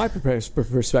 Anyway- so my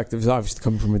perspective is obviously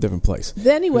coming from a different place.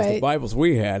 Anyway- 'Cause the Bibles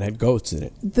we had goats in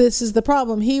it. This is the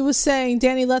problem. He was saying,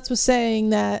 Danny Lutz was saying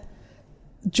that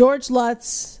George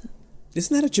Lutz...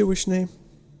 Isn't that a Jewish name?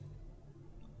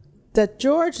 That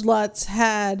George Lutz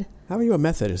had... How are you a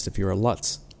Methodist if you're a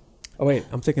Lutz? Oh, wait,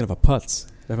 I'm thinking of a Putz.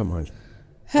 Never mind.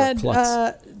 Had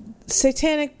Klutz.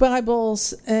 Satanic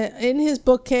Bibles in his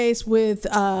bookcase with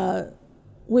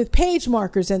page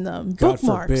markers in them, God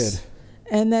bookmarks, forbid.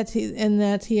 and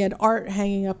that he had art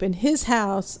hanging up in his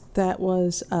house that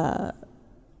was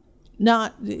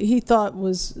not he thought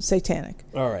was satanic.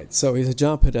 All right, so he's a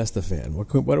John Podesta fan.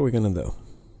 What are we going to do?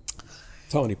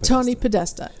 Tony Podesta. Tony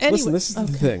Podesta. Anyway, Listen, this is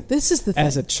the thing. This is the thing.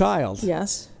 As a child,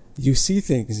 yes, you see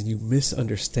things and you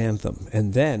misunderstand them.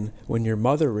 And then when your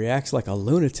mother reacts like a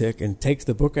lunatic and takes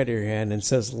the book out of your hand and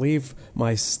says, leave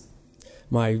my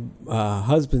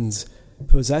husband's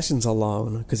possessions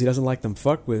alone because he doesn't like them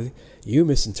fucked with, you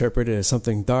misinterpret it as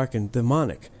something dark and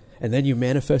demonic. And then you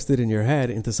manifest it in your head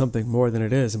into something more than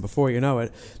it is. And before you know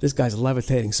it, this guy's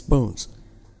levitating spoons.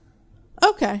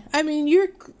 Okay, I mean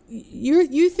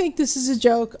you think this is a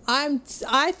joke. I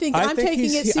think I'm taking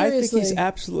it seriously. I think he's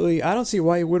absolutely. I don't see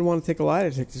why he wouldn't want to take a lie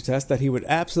detector test that he would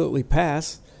absolutely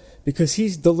pass, because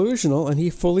he's delusional and he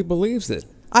fully believes it.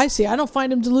 I see. I don't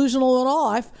find him delusional at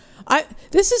all. I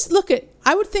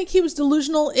would think he was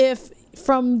delusional if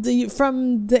from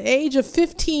the age of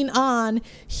 15 on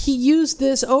he used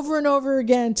this over and over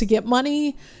again to get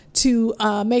money, to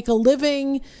make a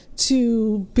living,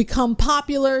 to become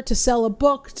popular, to sell a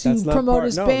book, to promote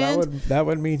his band. That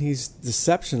would mean he's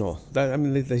deceptional.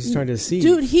 He's trying to deceive.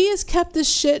 Dude, he has kept this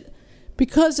shit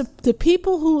because of the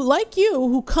people who, like you,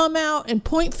 who come out and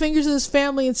point fingers at his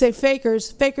family and say,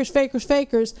 fakers, fakers, fakers,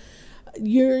 fakers.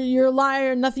 You're a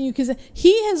liar, nothing you can say.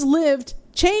 He has lived,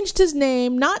 changed his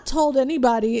name, not told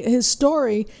anybody his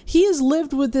story. He has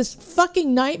lived with this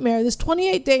fucking nightmare, this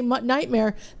 28-day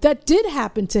nightmare that did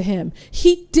happen to him.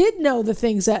 He did know the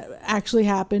things that actually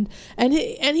happened, and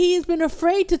he has been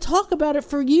afraid to talk about it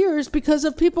for years because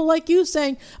of people like you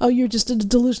saying, oh, you're just a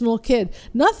delusional kid.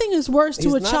 Nothing is worse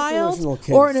to a child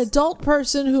or an adult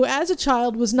person who as a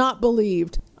child was not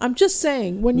believed. I'm just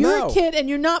saying, when you're a kid and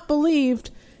you're not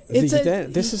believed,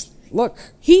 look.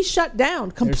 He shut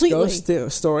down completely. There's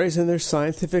ghost stories and there's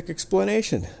scientific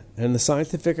explanation, and the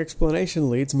scientific explanation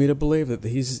leads me to believe that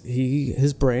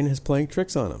his brain is playing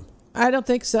tricks on him. I don't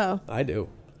think so. I do.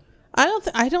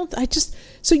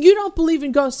 So you don't believe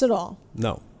in ghosts at all?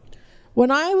 No.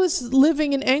 When I was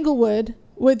living in Englewood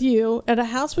with you at a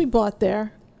house we bought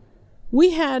there,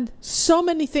 we had so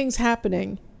many things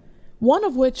happening. One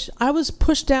of which, I was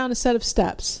pushed down a set of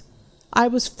steps. I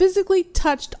was physically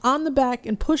touched on the back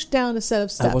and pushed down a set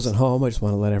of steps. I wasn't home. I just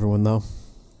want to let everyone know.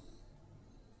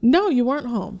 No, you weren't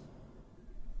home.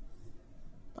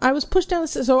 I was pushed down.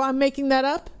 So I'm making that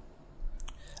up?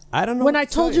 I don't know. When I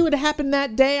told you it happened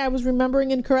that day, I was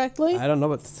remembering incorrectly? I don't know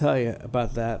what to tell you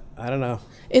about that. I don't know.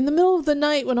 In the middle of the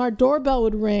night when our doorbell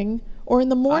would ring, or in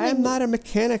the morning... I am not a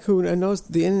mechanic who knows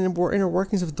the inner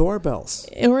workings of doorbells.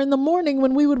 Or in the morning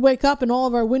when we would wake up and all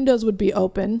of our windows would be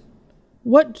open...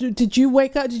 What did you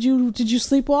wake up? Did you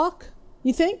sleepwalk?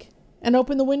 You think, and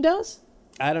open the windows?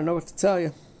 I don't know what to tell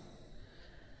you.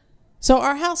 So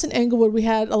our house in Englewood, we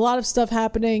had a lot of stuff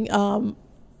happening.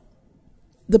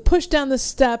 The push down the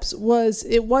steps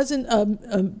wasn't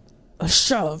a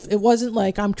shove. It wasn't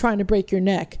like I'm trying to break your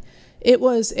neck. It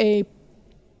was a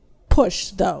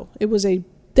push, though. It was a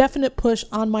definite push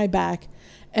on my back,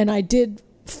 and I did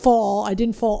fall. I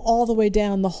didn't fall all the way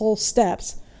down the whole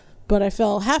steps. But I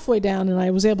fell halfway down and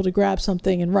I was able to grab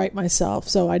something and right myself.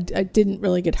 So I didn't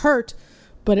really get hurt,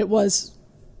 but it was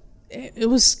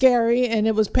scary and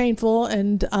it was painful,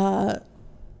 and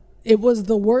it was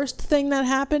the worst thing that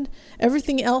happened.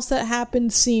 Everything else that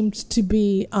happened seemed to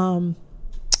be, I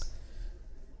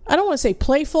don't want to say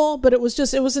playful, but it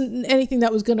wasn't anything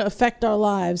that was going to affect our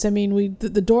lives. I mean,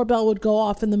 the doorbell would go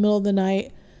off in the middle of the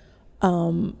night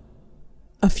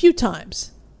a few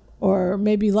times. Or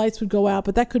maybe lights would go out,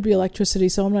 but that could be electricity,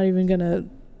 so I'm not even going to,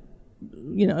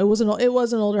 it was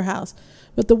an older house.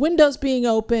 But the windows being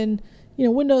open,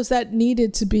 windows that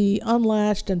needed to be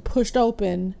unlatched and pushed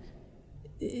open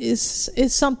is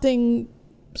something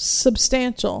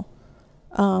substantial.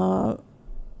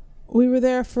 We were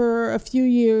there for a few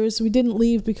years. We didn't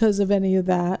leave because of any of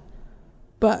that.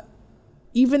 But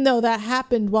even though that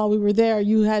happened while we were there,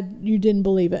 you didn't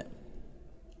believe it.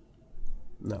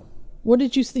 No. What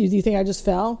did you see? Do you think I just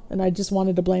fell and I just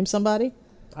wanted to blame somebody?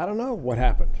 I don't know what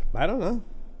happened. I don't know.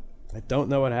 I don't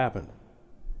know what happened.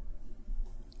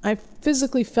 I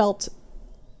physically felt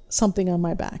something on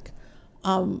my back.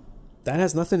 That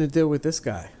has nothing to do with this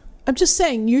guy. I'm just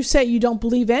saying, you say you don't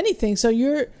believe anything, so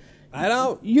you're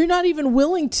not even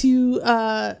willing to,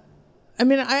 oh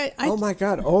my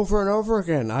God, over and over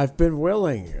again, I've been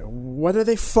willing. What are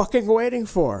they fucking waiting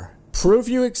for? Prove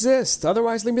you exist.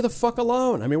 Otherwise, leave me the fuck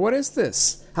alone. I mean, what is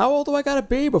this? How old do I gotta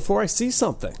be before I see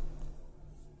something?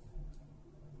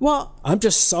 Well, I'm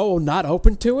just so not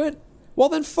open to it? Well,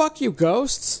 then fuck you,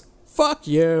 ghosts. Fuck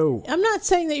you. I'm not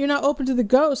saying that you're not open to the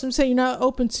ghost. I'm saying you're not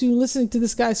open to listening to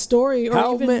this guy's story. Or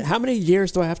how many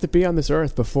years do I have to be on this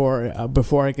earth before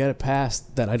I get it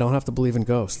past that I don't have to believe in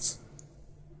ghosts?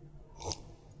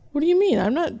 What do you mean?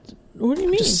 What do you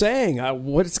mean? Just saying,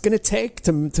 what it's going to take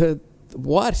to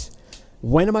what?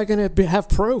 When am I going to have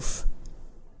proof?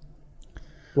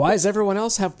 Why does everyone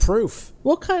else have proof?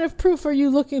 What kind of proof are you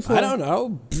looking for? I don't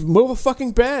know. Move a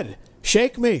fucking bed.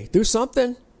 Shake me. Do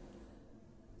something.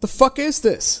 The fuck is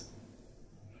this?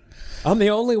 I'm the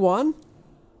only one?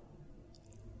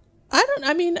 I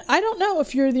don't know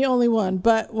if you're the only one,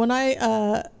 but when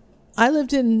I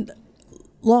lived in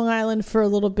Long Island for a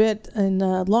little bit, in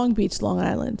Long Beach, Long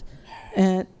Island,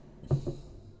 and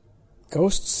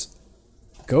Ghosts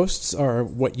are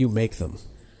what you make them.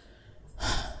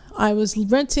 I was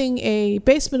renting a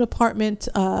basement apartment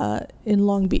in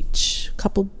Long Beach, a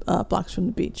couple blocks from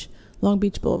the beach. Long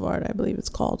Beach Boulevard, I believe it's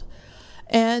called.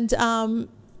 And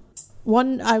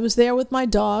I was there with my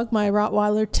dog, my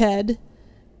Rottweiler Ted,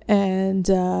 and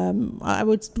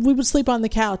we would sleep on the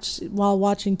couch while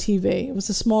watching TV. It was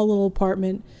a small little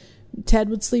apartment. Ted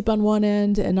would sleep on one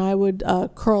end, and I would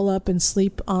curl up and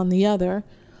sleep on the other.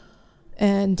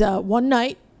 And one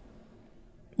night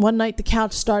the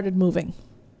couch started moving.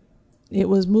 It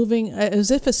was moving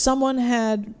as if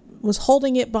someone was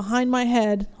holding it behind my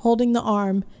head, holding the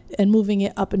arm, and moving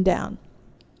it up and down.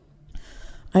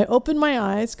 I opened my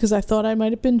eyes because I thought I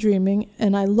might have been dreaming,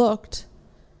 and I looked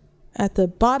at the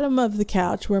bottom of the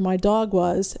couch where my dog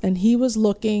was, and he was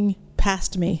looking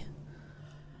past me.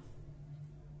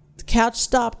 The couch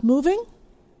stopped moving.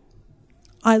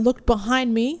 I looked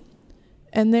behind me,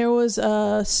 and there was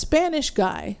a Spanish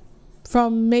guy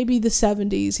from maybe the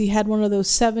 70s. He had one of those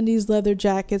 70s leather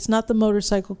jackets, not the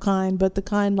motorcycle kind, but the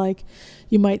kind like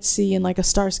you might see in like a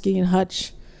Starsky and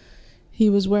Hutch. He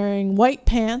was wearing white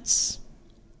pants.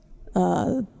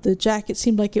 The jacket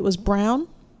seemed like it was brown.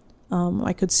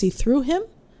 I could see through him.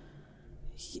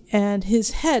 And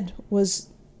his head was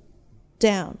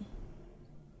down.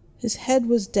 His head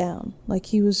was down, like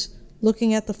he was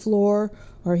looking at the floor,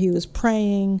 or he was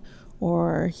praying,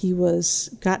 or he was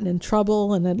gotten in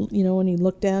trouble, and then, when you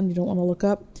look down, you don't want to look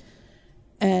up.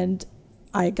 And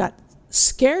I got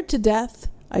scared to death.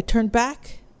 I turned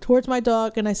back towards my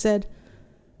dog, and I said,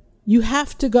 "You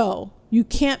have to go. You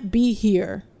can't be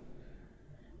here."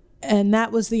 And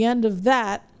that was the end of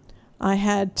that. I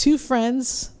had two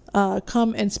friends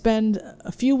come and spend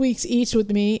a few weeks each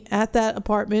with me at that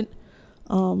apartment.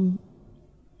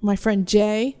 My friend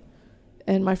Jay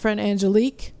and my friend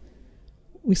Angelique.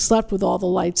 We slept with all the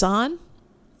lights on.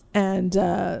 And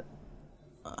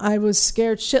I was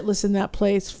scared shitless in that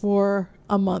place for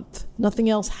a month. Nothing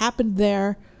else happened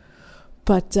there.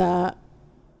 But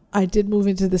I did move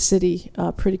into the city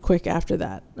pretty quick after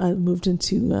that. I moved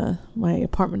into my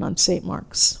apartment on St.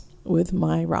 Mark's with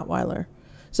my Rottweiler.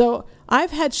 So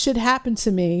I've had shit happen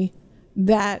to me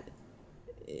that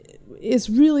is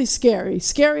really scary.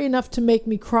 Scary enough to make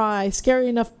me cry. Scary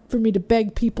enough for me to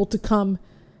beg people to come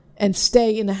and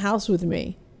stay in the house with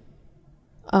me.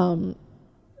 I'm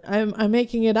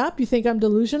making it up? You think I'm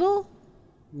delusional?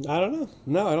 I don't know.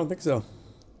 No, I don't think so.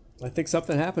 I think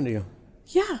something happened to you.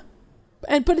 Yeah.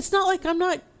 But it's not like I'm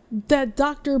not that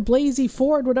Dr. Blasey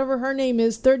Ford, whatever her name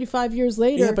is, 35 years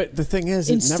later. Yeah, but the thing is,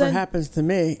 it never happens to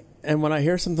me. And when I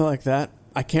hear something like that,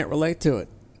 I can't relate to it.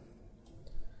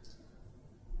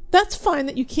 That's fine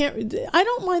that you can't. I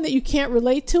don't mind that you can't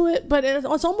relate to it, but it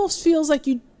almost feels like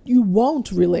you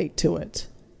won't relate to it.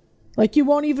 Like you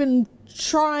won't even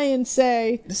try and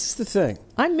say, this is the thing.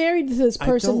 I'm married to this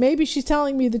person. Maybe she's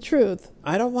telling me the truth.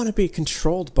 I don't want to be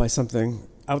controlled by something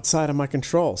outside of my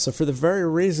control. So for the very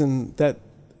reason that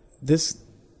this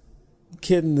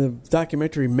kid in the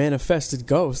documentary manifested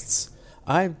ghosts,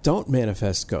 I don't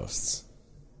manifest ghosts.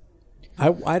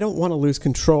 I don't want to lose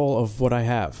control of what I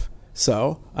have.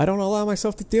 So I don't allow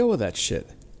myself to deal with that shit.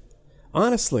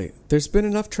 Honestly, there's been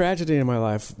enough tragedy in my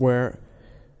life where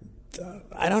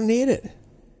I don't need it.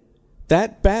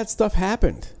 that bad stuff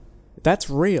happened. That's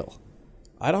real.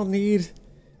 I don't need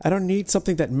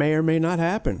something that may or may not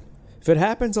happen. If it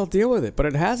happens, I'll deal with it. But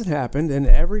it hasn't happened, and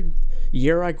every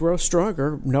year I grow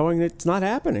stronger knowing it's not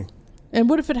happening. And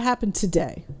what if it happened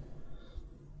today?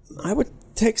 I would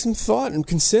take some thought and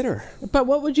consider. But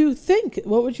what would you think?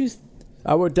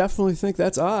 I would definitely think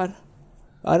that's odd.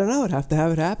 I don't know. I'd have to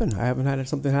have it happen. I haven't had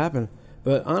something happen.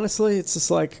 But honestly, it's just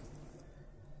like...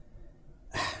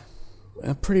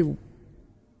 I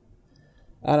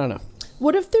don't know.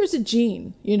 What if there's a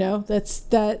gene,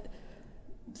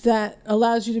 that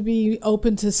allows you to be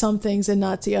open to some things and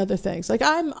not to other things? Like,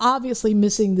 I'm obviously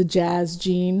missing the jazz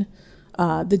gene,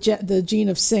 the gene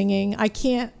of singing. I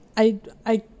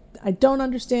don't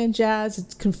understand jazz.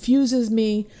 It confuses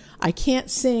me. I can't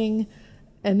sing,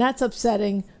 and that's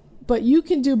upsetting. But you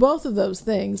can do both of those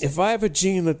things. If I have a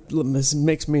gene that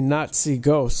makes me not see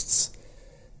ghosts,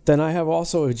 then I have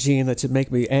also a gene that should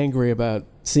make me angry about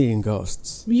seeing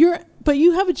ghosts. But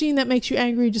you have a gene that makes you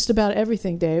angry just about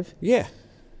everything, Dave. Yeah.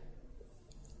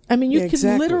 I mean, you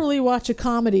can literally watch a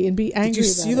comedy and be angry about it. Did you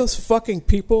see those fucking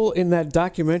people in that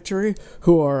documentary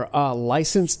who are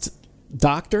licensed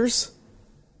doctors?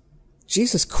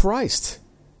 Jesus Christ.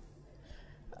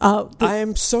 I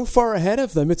am so far ahead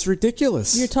of them. It's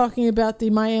ridiculous. You're talking about the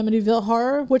Miamityville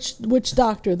horror? Which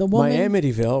doctor? The woman?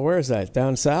 Miamityville? Where is that?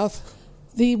 Down south?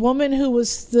 The woman who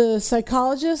was the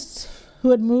psychologist who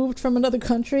had moved from another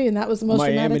country, and that was the most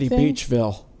dramatic thing?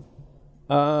 Beachville.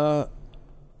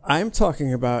 I'm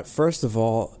talking about, first of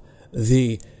all,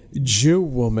 the Jew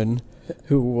woman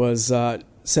who was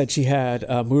said she had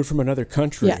moved from another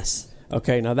country. Yes.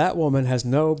 Okay, now that woman has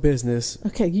no business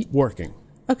working.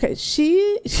 Okay,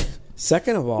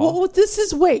 Second of all... Well,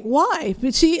 why?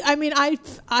 But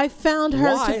I found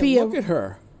her to be Look at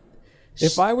her.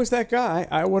 If I was that guy,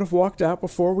 I would have walked out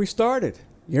before we started.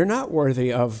 You're not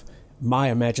worthy of my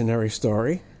imaginary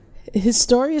story. His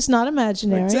story is not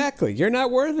imaginary. Exactly. You're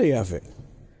not worthy of it.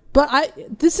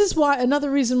 But this is why, another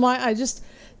reason why this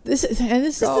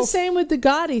is the same with the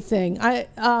Gotti thing.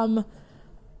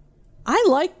 I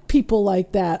like people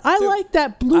like that. I like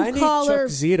that blue collar. I need Chuck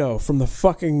Zito from the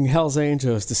fucking Hells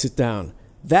Angels to sit down.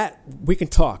 That, we can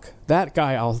talk. That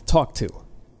guy I'll talk to.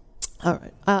 All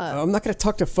right. I'm not going to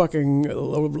talk to fucking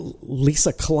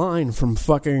Lisa Klein from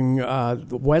fucking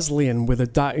Wesleyan with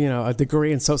a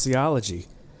degree in sociology.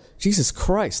 Jesus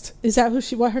Christ. Is that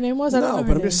what her name was? I don't know. No,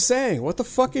 but I'm just saying, what the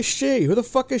fuck is she? Who the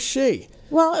fuck is she?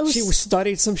 Well, she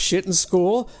studied some shit in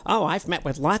school. Oh, I've met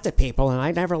with lots of people, and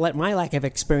I never let my lack of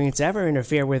experience ever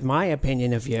interfere with my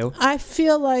opinion of you. I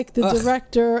feel like the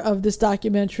director of this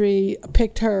documentary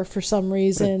picked her for some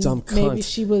reason. What a dumb cunt. Maybe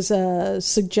she was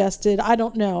suggested. I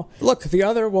don't know. Look, the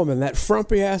other woman, that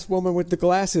frumpy-ass woman with the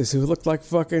glasses who looked like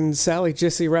fucking Sally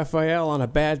Jissy Raphael on a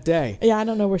bad day. Yeah, I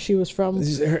don't know where she was from.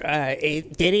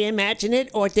 Did he imagine it,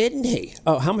 or didn't he?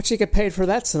 Oh, how much did he get paid for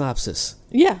that synopsis?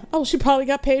 Yeah. Oh, she probably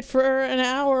got paid for an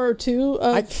hour or two.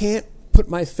 I can't put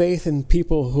my faith in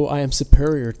people who I am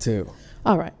superior to.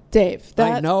 All right, Dave.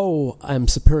 I know I'm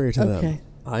superior to them.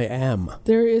 I am.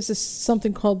 There is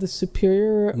something called the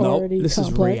superiority complex. This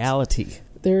is reality.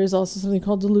 There is also something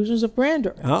called delusions of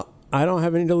grandeur. Oh, I don't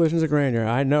have any delusions of grandeur.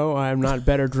 I know I'm not a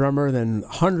better drummer than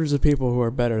hundreds of people who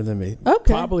are better than me.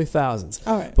 Okay. Probably thousands.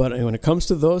 All right. But when it comes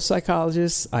to those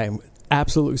psychologists, I am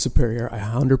absolutely superior. I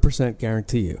 100%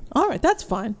 guarantee you. All right, that's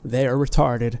fine. They are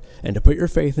retarded, and to put your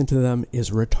faith into them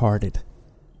is retarded.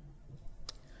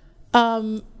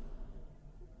 All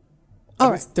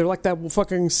right. They're like that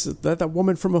fucking that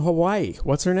woman from Hawaii.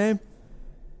 What's her name?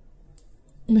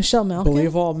 Michelle Malkin.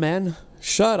 Believe all men?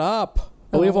 Shut up.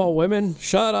 Believe all women?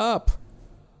 Shut up.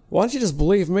 Why don't you just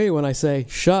believe me when I say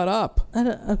shut up?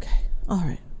 Okay. All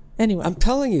right. Anyway. I'm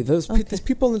telling you, these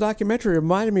people in the documentary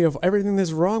reminded me of everything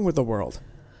that's wrong with the world.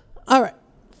 All right.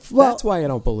 Well, that's why I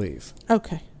don't believe.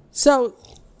 Okay. So,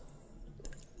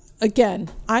 again,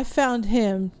 I found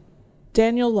him,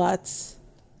 Daniel Lutz.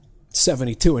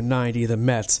 72 and 90, the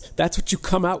Mets. That's what you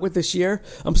come out with this year?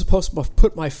 I'm supposed to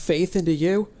put my faith into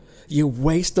you? You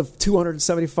waste of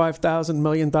 $275,000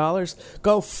 million?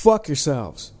 Go fuck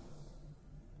yourselves.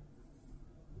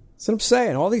 That's what I'm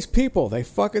saying. All these people, they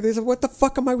what the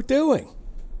fuck am I doing?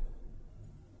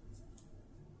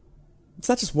 It's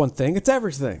not just one thing, it's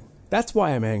everything. That's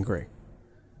why I'm angry.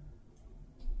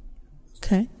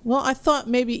 Okay. Well, I thought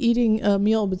maybe eating a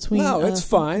meal between... No, it's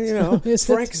fine,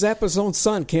 Frank Zappa's own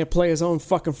son can't play his own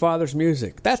fucking father's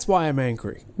music. That's why I'm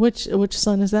angry. Which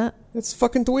son is that? It's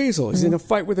fucking Dweezil. He's in a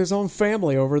fight with his own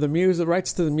family over the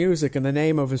rights to the music and the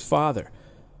name of his father.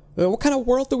 What kind of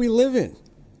world do we live in?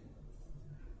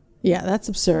 Yeah, that's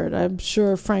absurd. I'm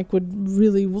sure Frank would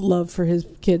really love for his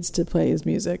kids to play his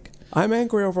music. I'm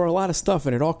angry over a lot of stuff,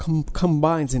 and it all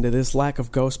combines into this lack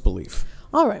of ghost belief.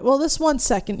 All right, well, this 1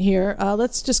 second here.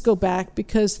 Let's just go back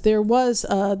because there was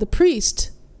the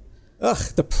priest. Ugh,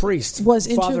 the priest. Was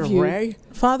Father interviewed. Ray?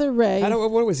 Father Ray.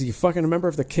 What was he, fucking a member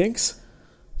of the Kinks?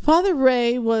 Father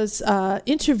Ray was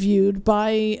interviewed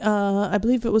by, I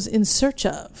believe it was In Search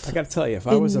Of. I got to tell you, if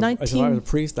I was a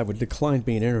priest, I would decline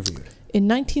being interviewed. In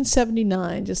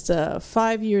 1979, just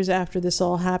 5 years after this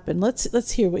all happened.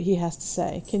 Let's hear what he has to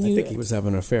say. I think he was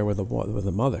having an affair with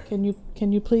the mother. Can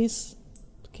you please,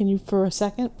 for a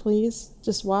second, please,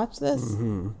 just watch this?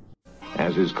 Mm-hmm.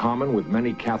 As is common with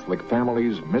many Catholic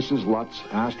families, Mrs. Lutz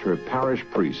asked her parish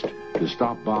priest to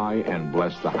stop by and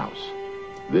bless the house.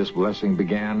 This blessing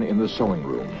began in the sewing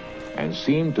room and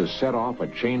seemed to set off a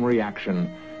chain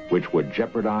reaction which would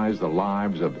jeopardize the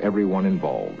lives of everyone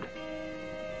involved.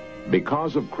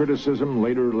 Because of criticism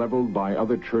later leveled by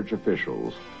other church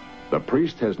officials, the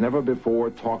priest has never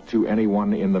before talked to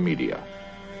anyone in the media.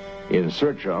 In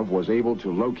Search Of was able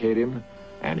to locate him,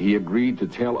 and he agreed to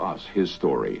tell us his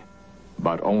story,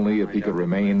 but only if he could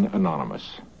remain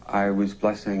anonymous. I was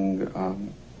blessing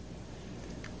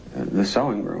the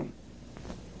sewing room.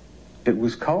 It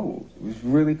was cold. It was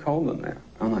really cold in there.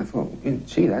 And I thought,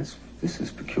 gee, this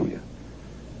is peculiar.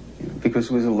 Because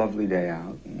it was a lovely day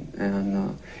out.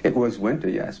 And it was winter,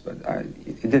 yes, but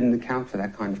it didn't account for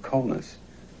that kind of coldness.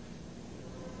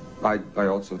 I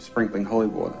also was sprinkling holy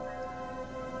water.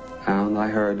 And I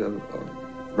heard a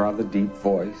rather deep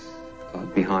voice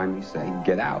behind me say,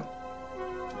 "Get out."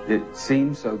 It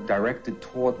seemed so directed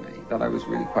toward me that I was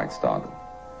really quite startled.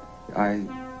 I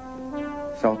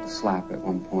felt a slap at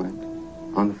one point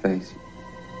on the face.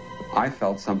 I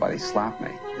felt somebody slap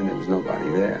me, and there was nobody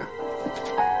there.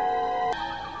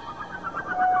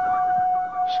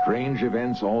 Strange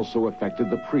events also affected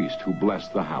the priest who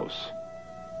blessed the house.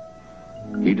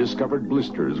 He discovered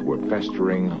blisters were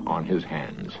festering on his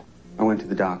hands. I went to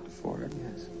the doctor for it,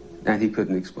 yes, and he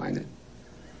couldn't explain it.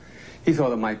 He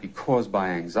thought it might be caused by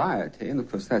anxiety, and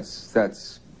of course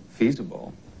that's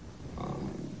feasible.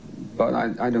 But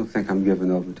I don't think I'm given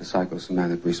over to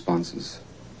psychosomatic responses.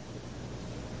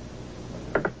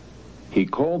 He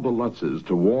called the Lutzes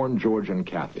to warn George and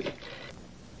Kathy.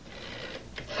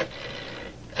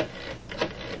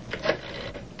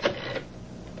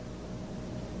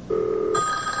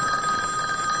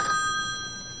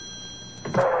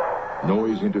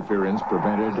 Noise interference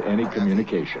prevented any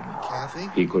communication. Kathy?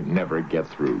 He could never get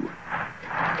through.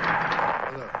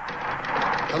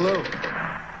 Hello.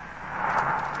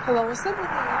 Hello, is somebody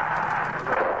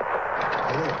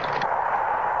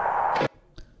Hello.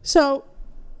 So,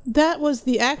 that was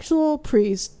the actual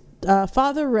priest,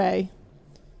 Father Ray.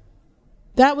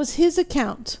 That was his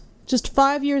account, just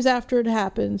 5 years after it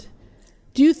happened.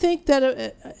 Do you think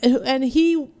that, and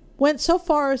he went so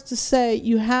far as to say,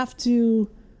 you have to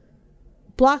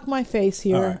block my face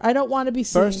here. Right. I don't want to be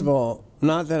seen. First of all,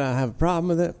 not that I have a problem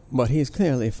with it, but he's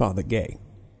clearly Father Gay,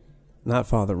 not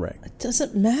Father Ray. It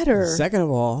doesn't matter. Second of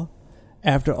all,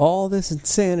 after all this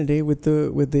insanity with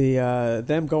the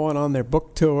them going on their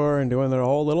book tour and doing their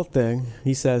whole little thing,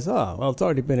 he says, "Oh, well, it's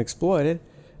already been exploited,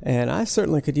 and I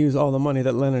certainly could use all the money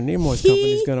that Leonard Nimoy's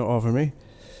company is going to offer me.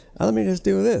 Let me just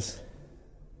do this."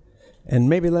 And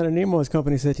maybe Leonard Nimoy's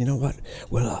company said, "You know what?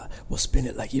 We'll spin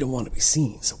it like you don't want to be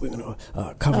seen, so we're going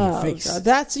to cover your face."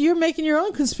 God, you're making your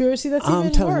own conspiracy. That's even worse.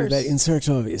 I'm telling you that In Search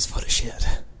Of is full of shit.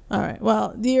 All right.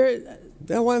 Well,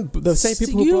 the same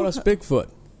people who brought us Bigfoot.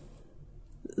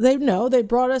 They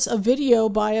brought us a video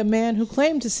by a man who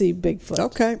claimed to see Bigfoot.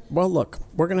 Okay. Well, look,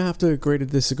 we're going to have to agree to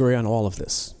disagree on all of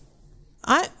this.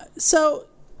 So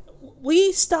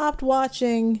we stopped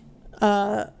watching.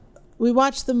 We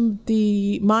watched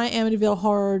the My Amityville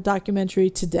Horror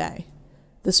documentary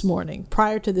this morning,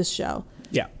 prior to this show.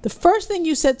 Yeah. The first thing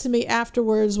you said to me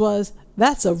afterwards was,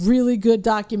 "That's a really good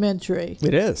documentary."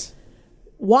 It is.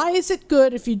 Why is it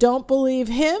good if you don't believe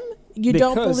him? You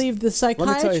don't believe the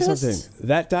psychiatrist? Let me tell you something.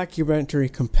 That documentary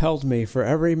compelled me for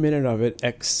every minute of it,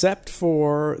 except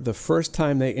for the first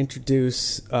time they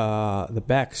introduce the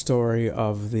backstory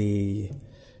of the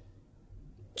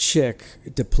chick,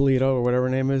 DePolito, or whatever her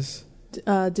name is.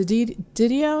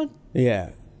 Didio?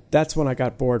 Yeah. That's when I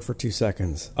got bored for 2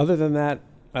 seconds. Other than that,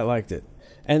 I liked it.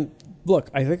 And look,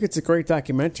 I think it's a great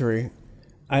documentary.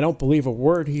 I don't believe a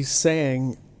word he's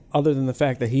saying other than the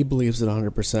fact that he believes it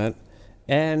 100%.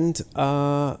 And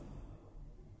I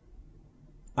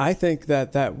think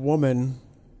that woman,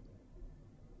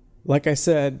 like I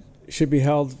said, should be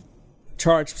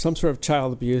charged with some sort of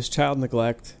child abuse, child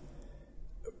neglect,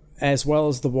 as well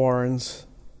as the Warrens,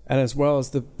 and as well as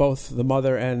both the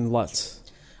mother and Lutz.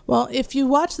 Well, if you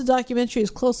watch the documentary as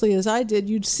closely as I did,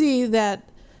 you'd see that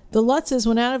the Lutzes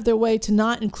went out of their way to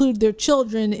not include their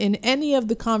children in any of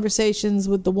the conversations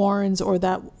with the Warrens or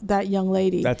that young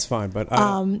lady. That's fine, but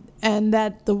and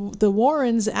that the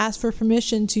Warrens asked for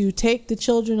permission to take the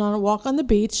children on a walk on the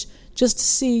beach just to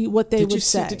see what they would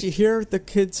say. Did you hear the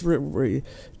kids?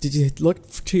 Did you look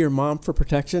to your mom for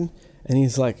protection? And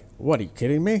he's like, "What? Are you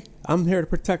kidding me? I'm here to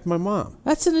protect my mom."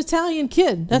 That's an Italian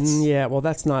kid. That's yeah. Well,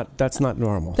 that's not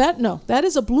normal. That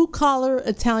is a blue collar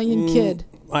Italian kid.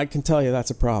 I can tell you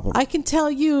that's a problem. I can tell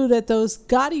you that those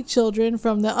Gotti children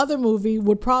from the other movie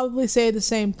would probably say the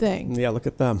same thing. Yeah, look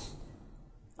at them.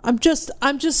 I'm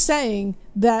just saying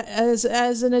that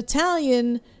as an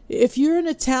Italian, if you're an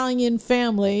Italian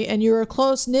family and you're a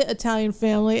close-knit Italian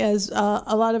family, as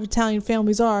a lot of Italian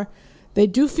families are, they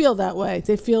do feel that way.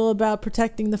 They feel about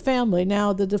protecting the family.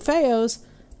 Now, the DeFeos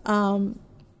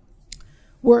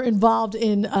were involved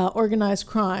in organized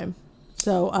crime.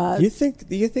 So, do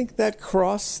you think that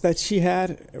cross that she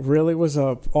had really was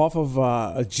off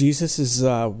of Jesus's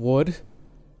wood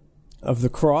of the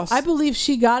cross? I believe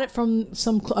she got it from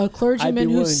some clergyman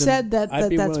who said that's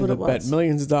what it was. I'd be willing to bet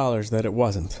millions of dollars that it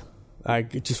wasn't. I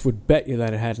just would bet you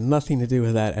that it had nothing to do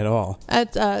with that at all.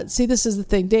 See, this is the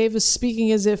thing. Dave is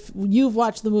speaking as if you've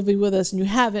watched the movie with us and you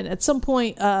haven't. At some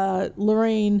point,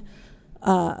 Lorraine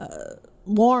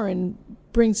Warren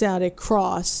brings out a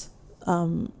cross,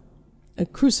 a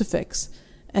crucifix,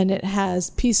 and it has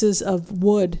pieces of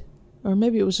wood, or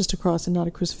maybe it was just a cross and not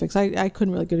a crucifix. I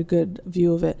couldn't really get a good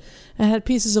view of it. It had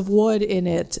pieces of wood in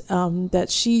it that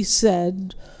she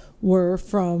said were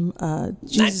from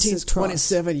Jesus'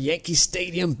 1927 Yankee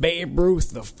Stadium Babe Ruth,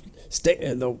 the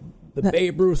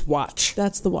Babe Ruth watch.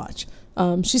 That's the watch.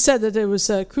 She said that there was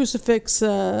a crucifix She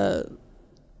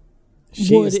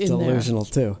wood is in delusional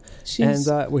there. too.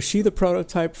 And was she the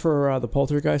prototype for the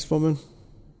Poltergeist woman?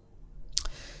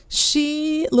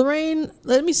 Lorraine,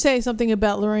 let me say something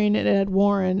about Lorraine and Ed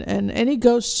Warren, and any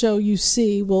ghost show you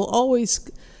see will always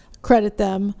credit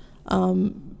them.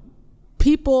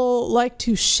 People like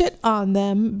to shit on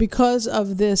them because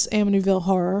of this Amityville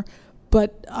horror,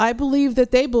 but I believe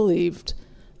that they believed.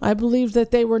 I believe that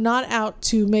they were not out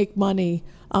to make money.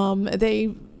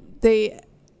 They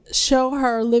show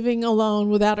her living alone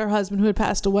without her husband who had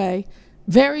passed away,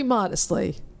 very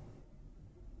modestly.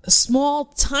 A small,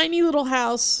 tiny little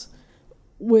house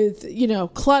with,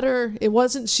 clutter. It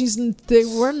wasn't, they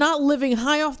were not living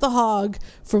high off the hog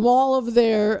from all of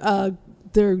their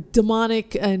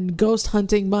demonic and ghost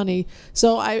hunting money.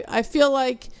 So I feel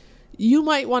like you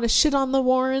might want to shit on the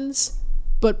Warrens,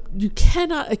 but you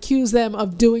cannot accuse them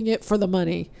of doing it for the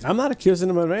money. I'm not accusing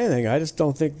them of anything. I just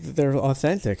don't think that they're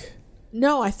authentic.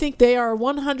 No, I think they are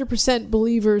 100%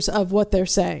 believers of what they're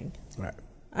saying. Right.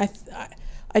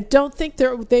 I don't think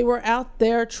they were out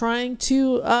there trying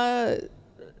to.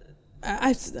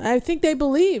 I think they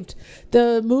believed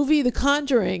the movie The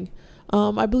Conjuring.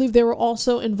 I believe they were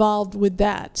also involved with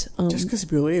that. Just because you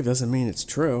believe doesn't mean it's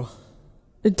true.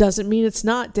 It doesn't mean it's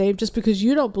not, Dave. Just because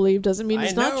you don't believe doesn't mean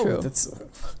it's not true.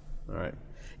 All right.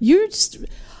 You're just.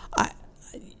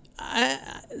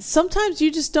 Sometimes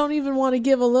you just don't even want to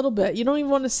give a little bit. You don't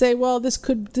even want to say, well, this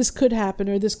could happen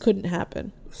or this couldn't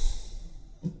happen.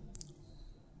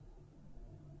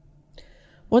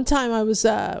 One time I was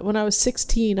when I was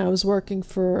 16, I was working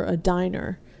for a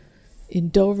diner in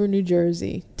Dover, New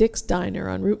Jersey, Dick's Diner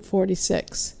on Route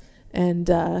 46. And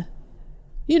I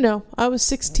was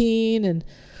 16 and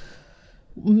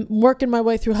working my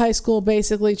way through high school,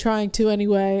 basically trying to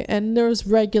anyway. And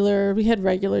we had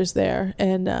regulars there,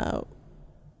 and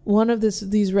one of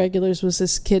these regulars was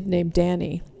this kid named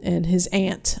Danny and his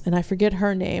aunt, and I forget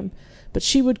her name, but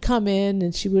she would come in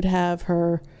and she would have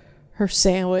her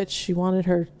sandwich. She wanted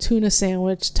her tuna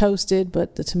sandwich toasted,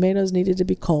 but the tomatoes needed to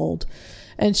be cold.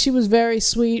 And she was very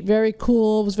sweet, very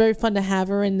cool. It was very fun to have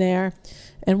her in there.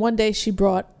 And one day she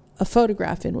brought a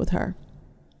photograph in with her.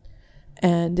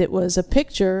 And it was a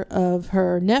picture of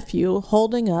her nephew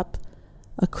holding up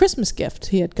a Christmas gift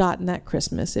he had gotten that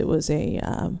Christmas. It was a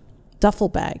duffel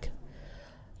bag.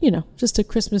 Just a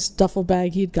Christmas duffel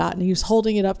bag he'd gotten. He was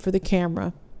holding it up for the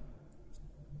camera.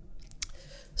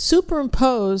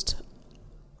 Superimposed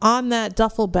on that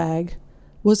duffel bag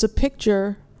was a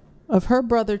picture of her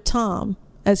brother Tom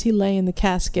as he lay in the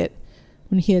casket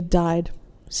when he had died,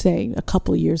 say, a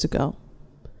couple of years ago.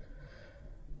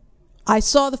 I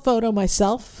saw the photo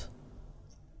myself,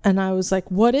 and I was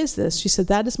like, what is this? She said,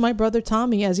 that is my brother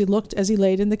Tommy as he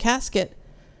laid in the casket.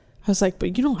 I was like,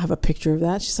 but you don't have a picture of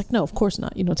that. She's like, no, of course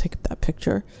not. You don't take that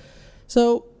picture.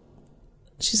 So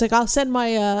she's like, I'll send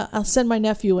my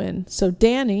nephew in. So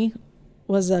Danny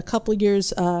was a couple of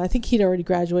years, I think he'd already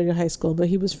graduated high school, but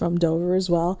he was from Dover as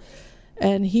well.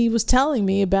 And he was telling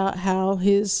me about how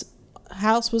his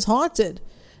house was haunted.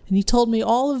 And he told me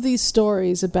all of these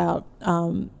stories about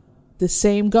the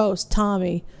same ghost,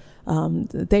 Tommy.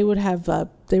 They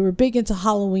were big into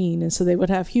Halloween, and so they would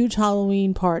have huge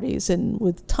Halloween parties and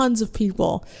with tons of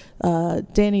people.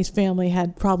 Danny's family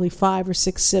had probably 5 or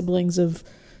 6 siblings of,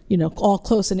 all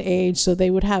close in age, so they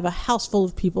would have a house full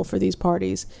of people for these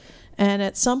parties. And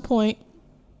at some point,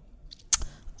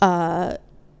 he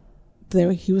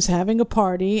was having a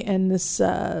party, and this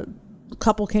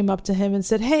couple came up to him and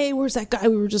said, "Hey, where's that guy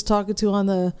we were just talking to on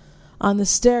the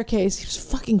staircase? He was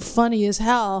fucking funny as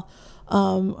hell. I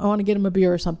want to get him a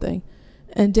beer or something."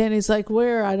 And Danny's like,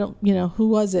 "Where? I don't, who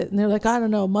was it?" And they're like, "I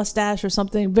don't know, mustache or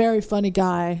something. Very funny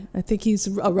guy. I think he's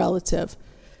a relative."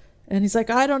 And he's like,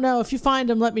 "I don't know. If you find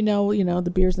him, let me know.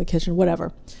 The beer's in the kitchen,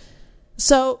 whatever."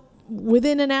 So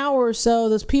within an hour or so,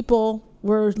 those people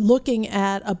were looking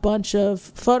at a bunch of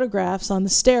photographs on the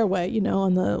stairway,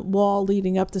 on the wall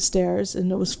leading up the stairs,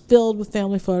 and it was filled with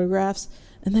family photographs.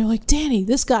 And they were like, "Danny,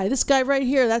 this guy right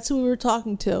here, that's who we were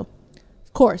talking to."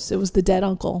 Of course, it was the dead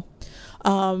uncle.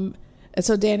 And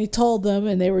so Danny told them,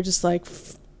 and they were just like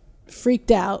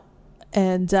freaked out.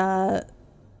 And that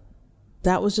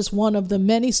was just one of the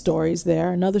many stories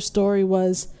there. Another story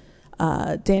was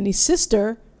Danny's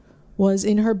sister was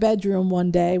in her bedroom one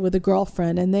day with a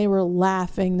girlfriend, and they were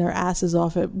laughing their asses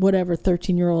off at whatever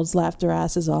 13-year-olds laughed their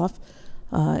asses off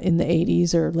in the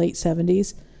 80s or late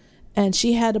 70s. And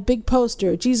she had a big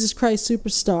poster, Jesus Christ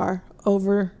Superstar,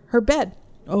 over her bed,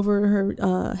 over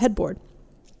her headboard.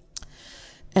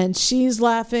 And she's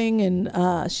laughing,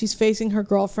 and she's facing her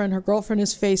girlfriend. Her girlfriend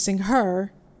is facing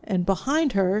her, and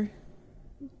behind her,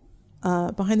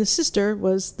 behind the sister,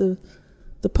 was the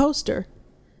poster.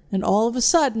 And all of a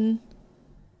sudden,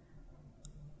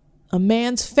 a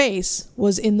man's face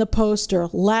was in the poster,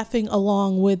 laughing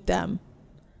along with them.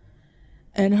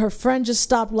 And her friend just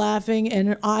stopped laughing, and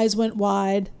her eyes went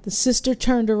wide. The sister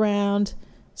turned around,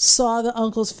 saw the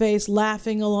uncle's face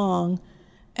laughing along.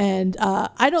 And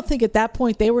I don't think at that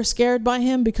point they were scared by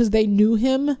him because they knew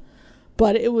him,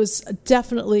 but it was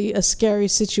definitely a scary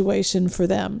situation for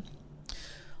them.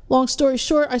 Long story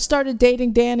short, I started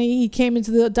dating Danny. He came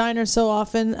into the diner so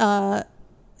often.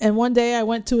 And one day I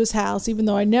went to his house, even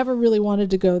though I never really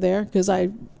wanted to go there because I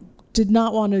did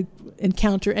not want to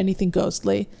encounter anything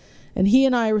ghostly. And he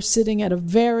and I were sitting at a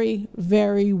very,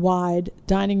 very wide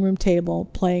dining room table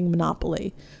playing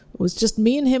Monopoly. It was just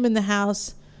me and him in the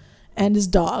house and his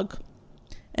dog.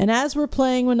 And as we're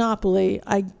playing Monopoly,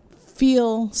 I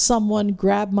feel someone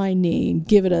grab my knee and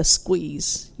give it a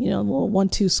squeeze, a little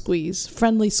 1-2 squeeze,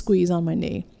 friendly squeeze on my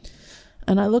knee.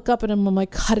 And I look up at him, I'm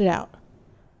like, "Cut it out."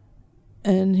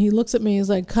 And he looks at me, he's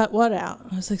like, "Cut what out?"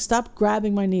 I was like, "Stop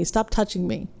grabbing my knee, stop touching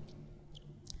me."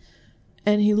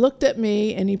 And he looked at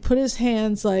me and he put his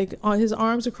hands like on his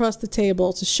arms across the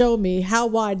table to show me how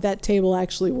wide that table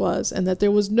actually was, and that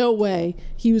there was no way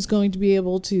he was going to be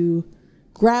able to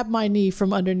grab my knee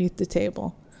from underneath the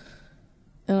table.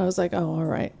 And I was like, "Oh, all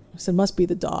right." I said, "Must be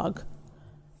the dog."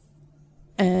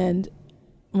 And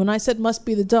when I said "must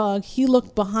be the dog," he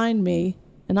looked behind me,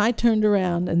 and I turned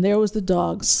around, and there was the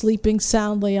dog sleeping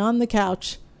soundly on the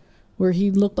couch where he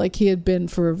looked like he had been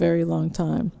for a very long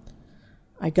time.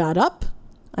 I got up.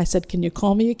 I said, "Can you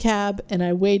call me a cab?" And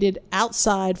I waited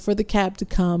outside for the cab to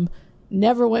come.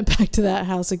 Never went back to that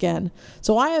house again.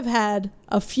 So I have had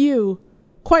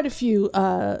quite a few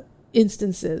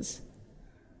instances.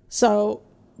 So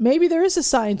maybe there is a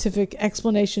scientific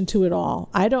explanation to it all.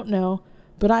 I don't know.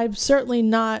 But I'm certainly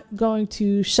not going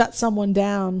to shut someone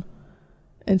down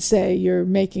and say you're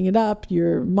making it up,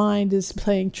 your mind is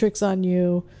playing tricks on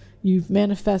you, you've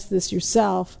manifested this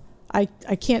yourself. I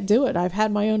can't do it. I've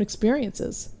had my own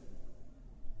experiences.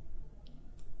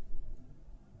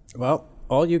 Well,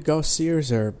 all you ghost seers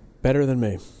are better than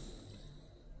me.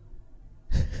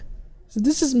 So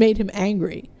this has made him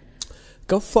angry.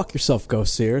 Go fuck yourself,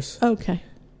 ghost seers. Okay.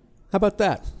 How about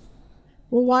that?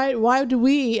 Well, why do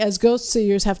we as ghost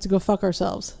seers have to go fuck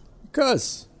ourselves?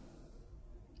 Because.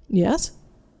 Yes.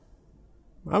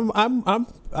 I'm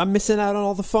missing out on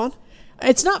all the fun.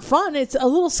 It's not fun. It's a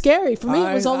little scary. For me,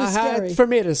 it was always scary. For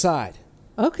me to decide.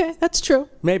 Okay, that's true.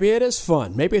 Maybe it is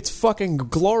fun. Maybe it's fucking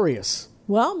glorious.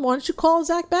 Well, why don't you call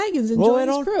Zach Baggins and join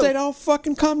his crew? They don't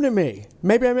fucking come to me.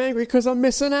 Maybe I'm angry because I'm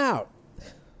missing out.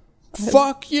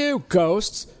 Fuck you,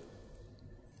 ghosts.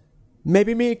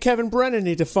 Maybe me and Kevin Brennan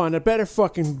need to find a better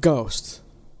fucking ghost.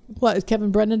 What,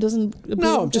 Kevin Brennan doesn't believe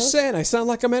No, in I'm just ghosts? saying I sound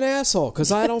like I'm an asshole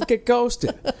because I don't get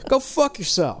ghosted. Go fuck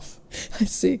yourself. I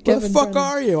see. Where Kevin the fuck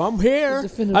Brennan, are you? I'm here. the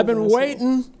definitive I've been asshole.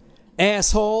 waiting.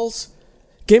 Assholes.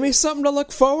 Give me something to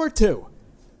look forward to.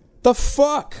 The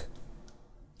fuck?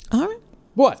 All right.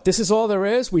 What? This is all there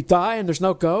is? We die and there's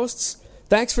no ghosts?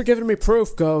 Thanks for giving me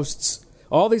proof, ghosts.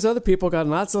 All these other people got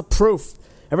lots of proof.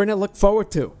 Everything to look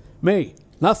forward to. Me.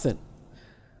 Nothing.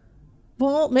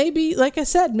 Well, maybe, like I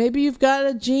said, maybe you've got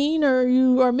a gene or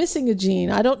you are missing a gene.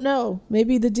 I don't know.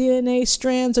 Maybe the DNA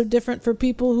strands are different for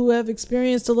people who have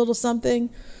experienced a little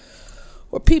something.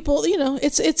 Or people,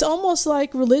 it's almost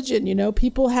like religion,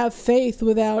 People have faith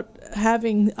without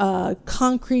having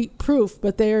concrete proof,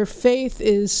 but their faith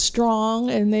is strong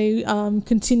and they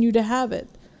continue to have it.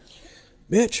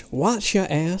 Bitch, wash your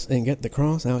ass and get the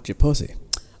cross out your pussy.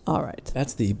 All right.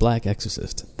 That's the Black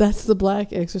Exorcist. That's the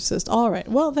Black Exorcist. All right.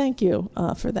 Well, thank you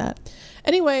for that.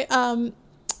 Anyway, my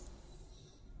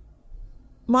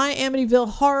Amityville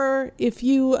Horror, if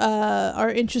you are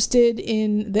interested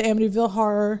in the Amityville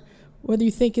Horror, whether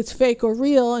you think it's fake or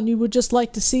real, and you would just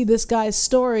like to see this guy's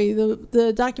story,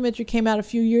 the documentary came out a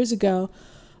few years ago.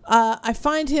 I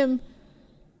find him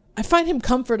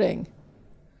comforting.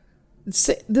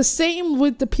 The same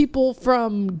with the people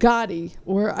from Gotti,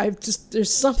 where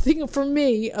there's something for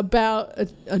me about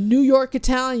a New York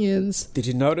Italians. Did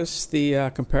you notice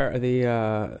the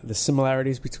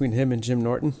similarities between him and Jim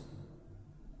Norton?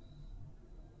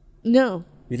 No.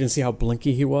 You didn't see how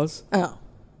blinky he was? Oh.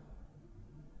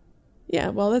 Yeah,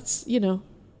 well, that's,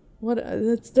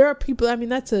 there are people,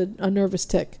 that's a nervous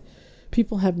tick.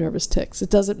 People have nervous ticks. It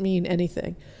doesn't mean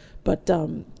anything. But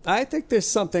I think there's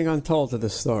something untold to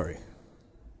this story.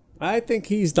 I think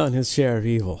he's done his share of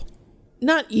evil.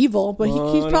 Not evil, but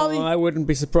he's probably... I wouldn't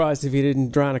be surprised if he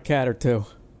didn't drown a cat or two.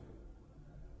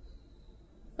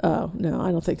 Oh, no,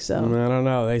 I don't think so. I don't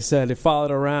know. They said it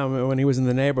followed around when he was in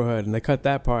the neighborhood, and they cut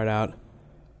that part out.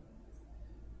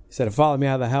 He said it followed me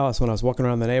out of the house when I was walking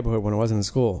around the neighborhood when I wasn't in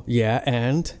school. Yeah,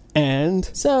 and...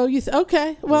 So,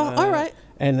 okay, well, all right.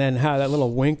 And then how that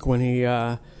little wink when he...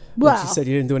 Wow. She said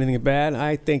you didn't do anything bad.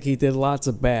 I think he did lots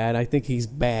of bad. I think he's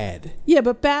bad. Yeah,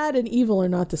 but bad and evil are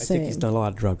not the same. I think he's done a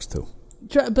lot of drugs, too.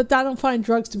 But I don't find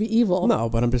drugs to be evil. No,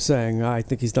 but I'm just saying, I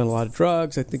think he's done a lot of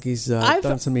drugs. I think he's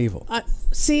done some evil.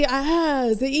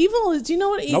 The evil is, do you know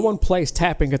what... No one plays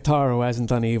tapping guitar who hasn't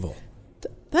done evil.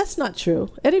 That's not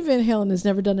true. Eddie Van Halen has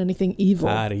never done anything evil.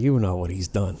 How do you know what he's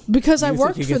done? Because I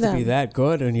worked for them. You think you get to be that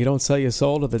good and you don't sell your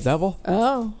soul to the devil?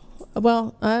 Oh,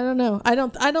 well, I don't know. I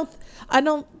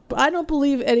don't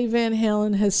believe Eddie Van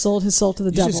Halen has sold his soul to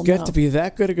the devil. You just get to be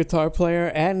that good a guitar player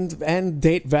and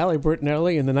date Valerie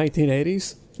Bertinelli in the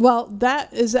 1980s? Well,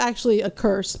 that is actually a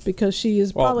curse because she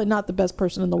is probably not the best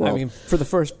person in the world. I mean, for the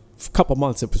first couple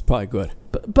months, it was probably good.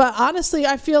 But honestly,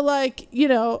 I feel like,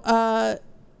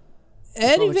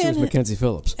 Mackenzie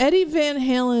Phillips. Eddie Van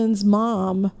Halen's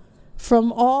mom,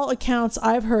 from all accounts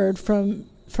I've heard from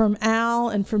Al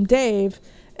and from Dave,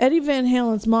 Eddie Van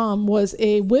Halen's mom was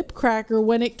a whipcracker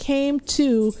when it came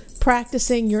to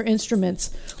practicing your instruments,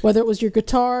 whether it was your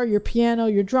guitar, your piano,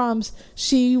 your drums.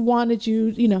 She wanted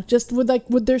you, just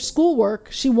with their schoolwork,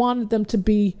 she wanted them to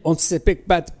be... Onze big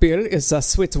bad bill is a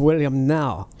sweet William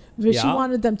now. She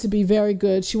wanted them to be very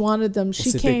good. She wanted them...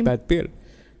 Big bad bill.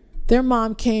 Their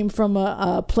mom came from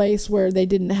a place where they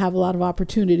didn't have a lot of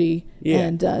opportunity. Yeah,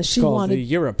 and she wanted...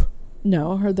 Europe.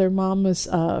 No, their mom was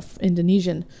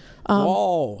Indonesian.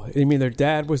 You mean their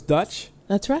dad was Dutch?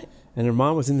 That's right. And their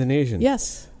mom was Indonesian?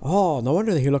 Yes. Oh, no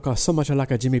wonder he looked so much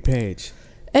like a Jimmy Page.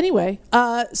 Anyway,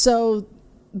 so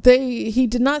he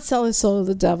did not sell his soul to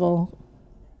the devil.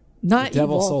 Not the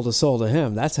devil evil. sold his soul to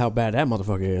him. That's how bad that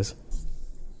motherfucker is.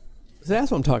 So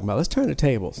that's what I'm talking about. Let's turn the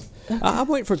tables. Okay. I'm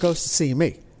waiting for ghosts to see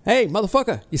me. Hey,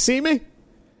 motherfucker, you see me?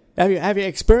 Have you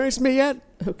experienced me yet?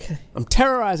 Okay. I'm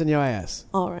terrorizing your ass.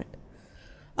 All right.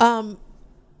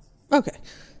 Okay.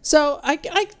 So I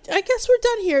guess we're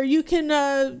done here. You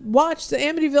can watch the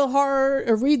Amityville Horror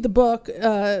or read the book.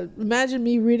 Imagine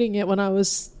me reading it when I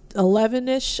was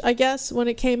 11-ish, I guess, when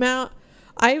it came out.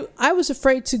 I was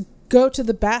afraid to go to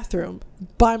the bathroom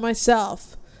by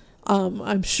myself.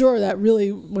 I'm sure that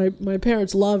really my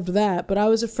parents loved that, but I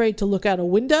was afraid to look out a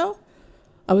window.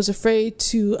 I was afraid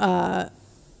to I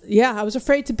was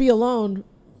afraid to be alone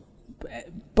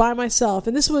by myself.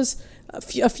 And this was a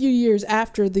few years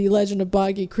after the Legend of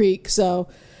Boggy Creek. So,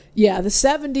 yeah, the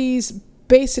 70s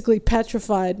basically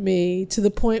petrified me to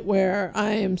the point where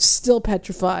I am still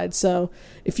petrified. So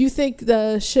if you think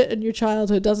the shit in your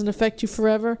childhood doesn't affect you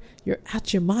forever, you're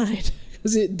out your mind,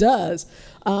 because it does.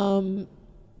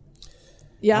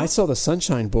 Yeah. I saw the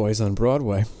Sunshine Boys on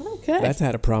Broadway. Okay. That's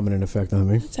had a prominent effect on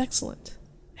me. That's excellent.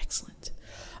 Excellent.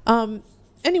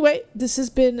 Anyway, this has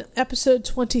been episode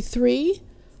 23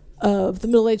 of the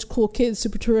Middle-Aged Cool Kids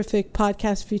Super Terrific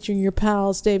podcast featuring your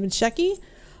pals, Dave and Shecky.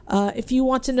 If you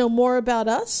want to know more about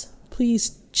us,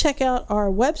 please check out our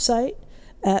website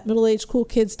at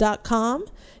middleagedcoolkids.com.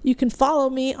 You can follow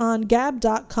me on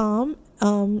gab.com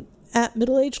at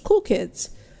middleagedcoolkids.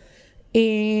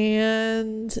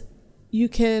 And you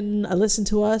can listen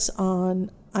to us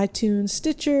on iTunes,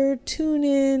 Stitcher,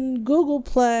 TuneIn, Google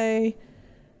Play,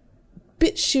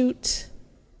 BitChute,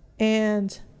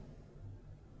 and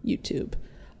YouTube.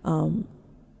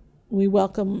 We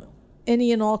welcome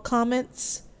any and all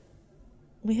comments.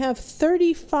 We have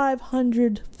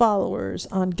 3,500 followers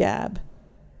on Gab.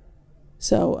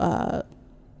 So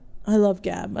I love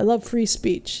Gab. I love free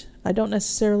speech. I don't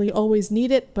necessarily always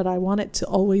need it, but I want it to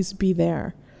always be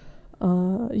there.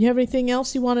 You have anything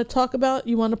else you want to talk about?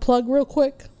 You want to plug real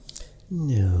quick?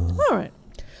 No. All right.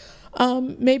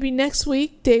 Maybe next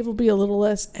week Dave will be a little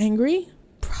less angry.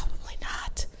 Probably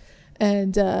not.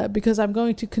 And because I'm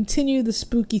going to continue the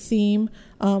spooky theme,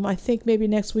 I think maybe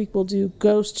next week we'll do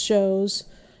ghost shows.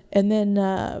 And then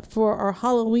for our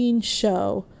Halloween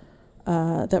show,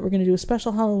 that we're going to do a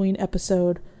special Halloween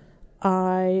episode,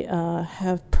 I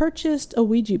have purchased a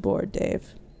Ouija board,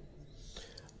 Dave.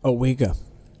 A Ouija.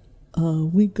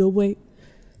 Ouija, wait.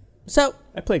 So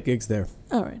I played gigs there.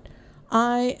 All right.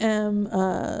 I am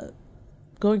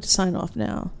going to sign off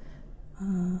now.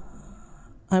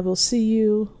 We will see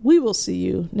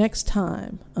you next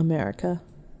time, America.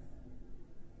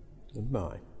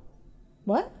 Goodbye.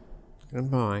 What?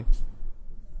 Goodbye.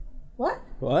 What?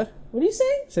 What? What are you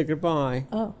saying? Say goodbye.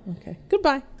 Oh, okay.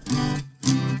 Goodbye.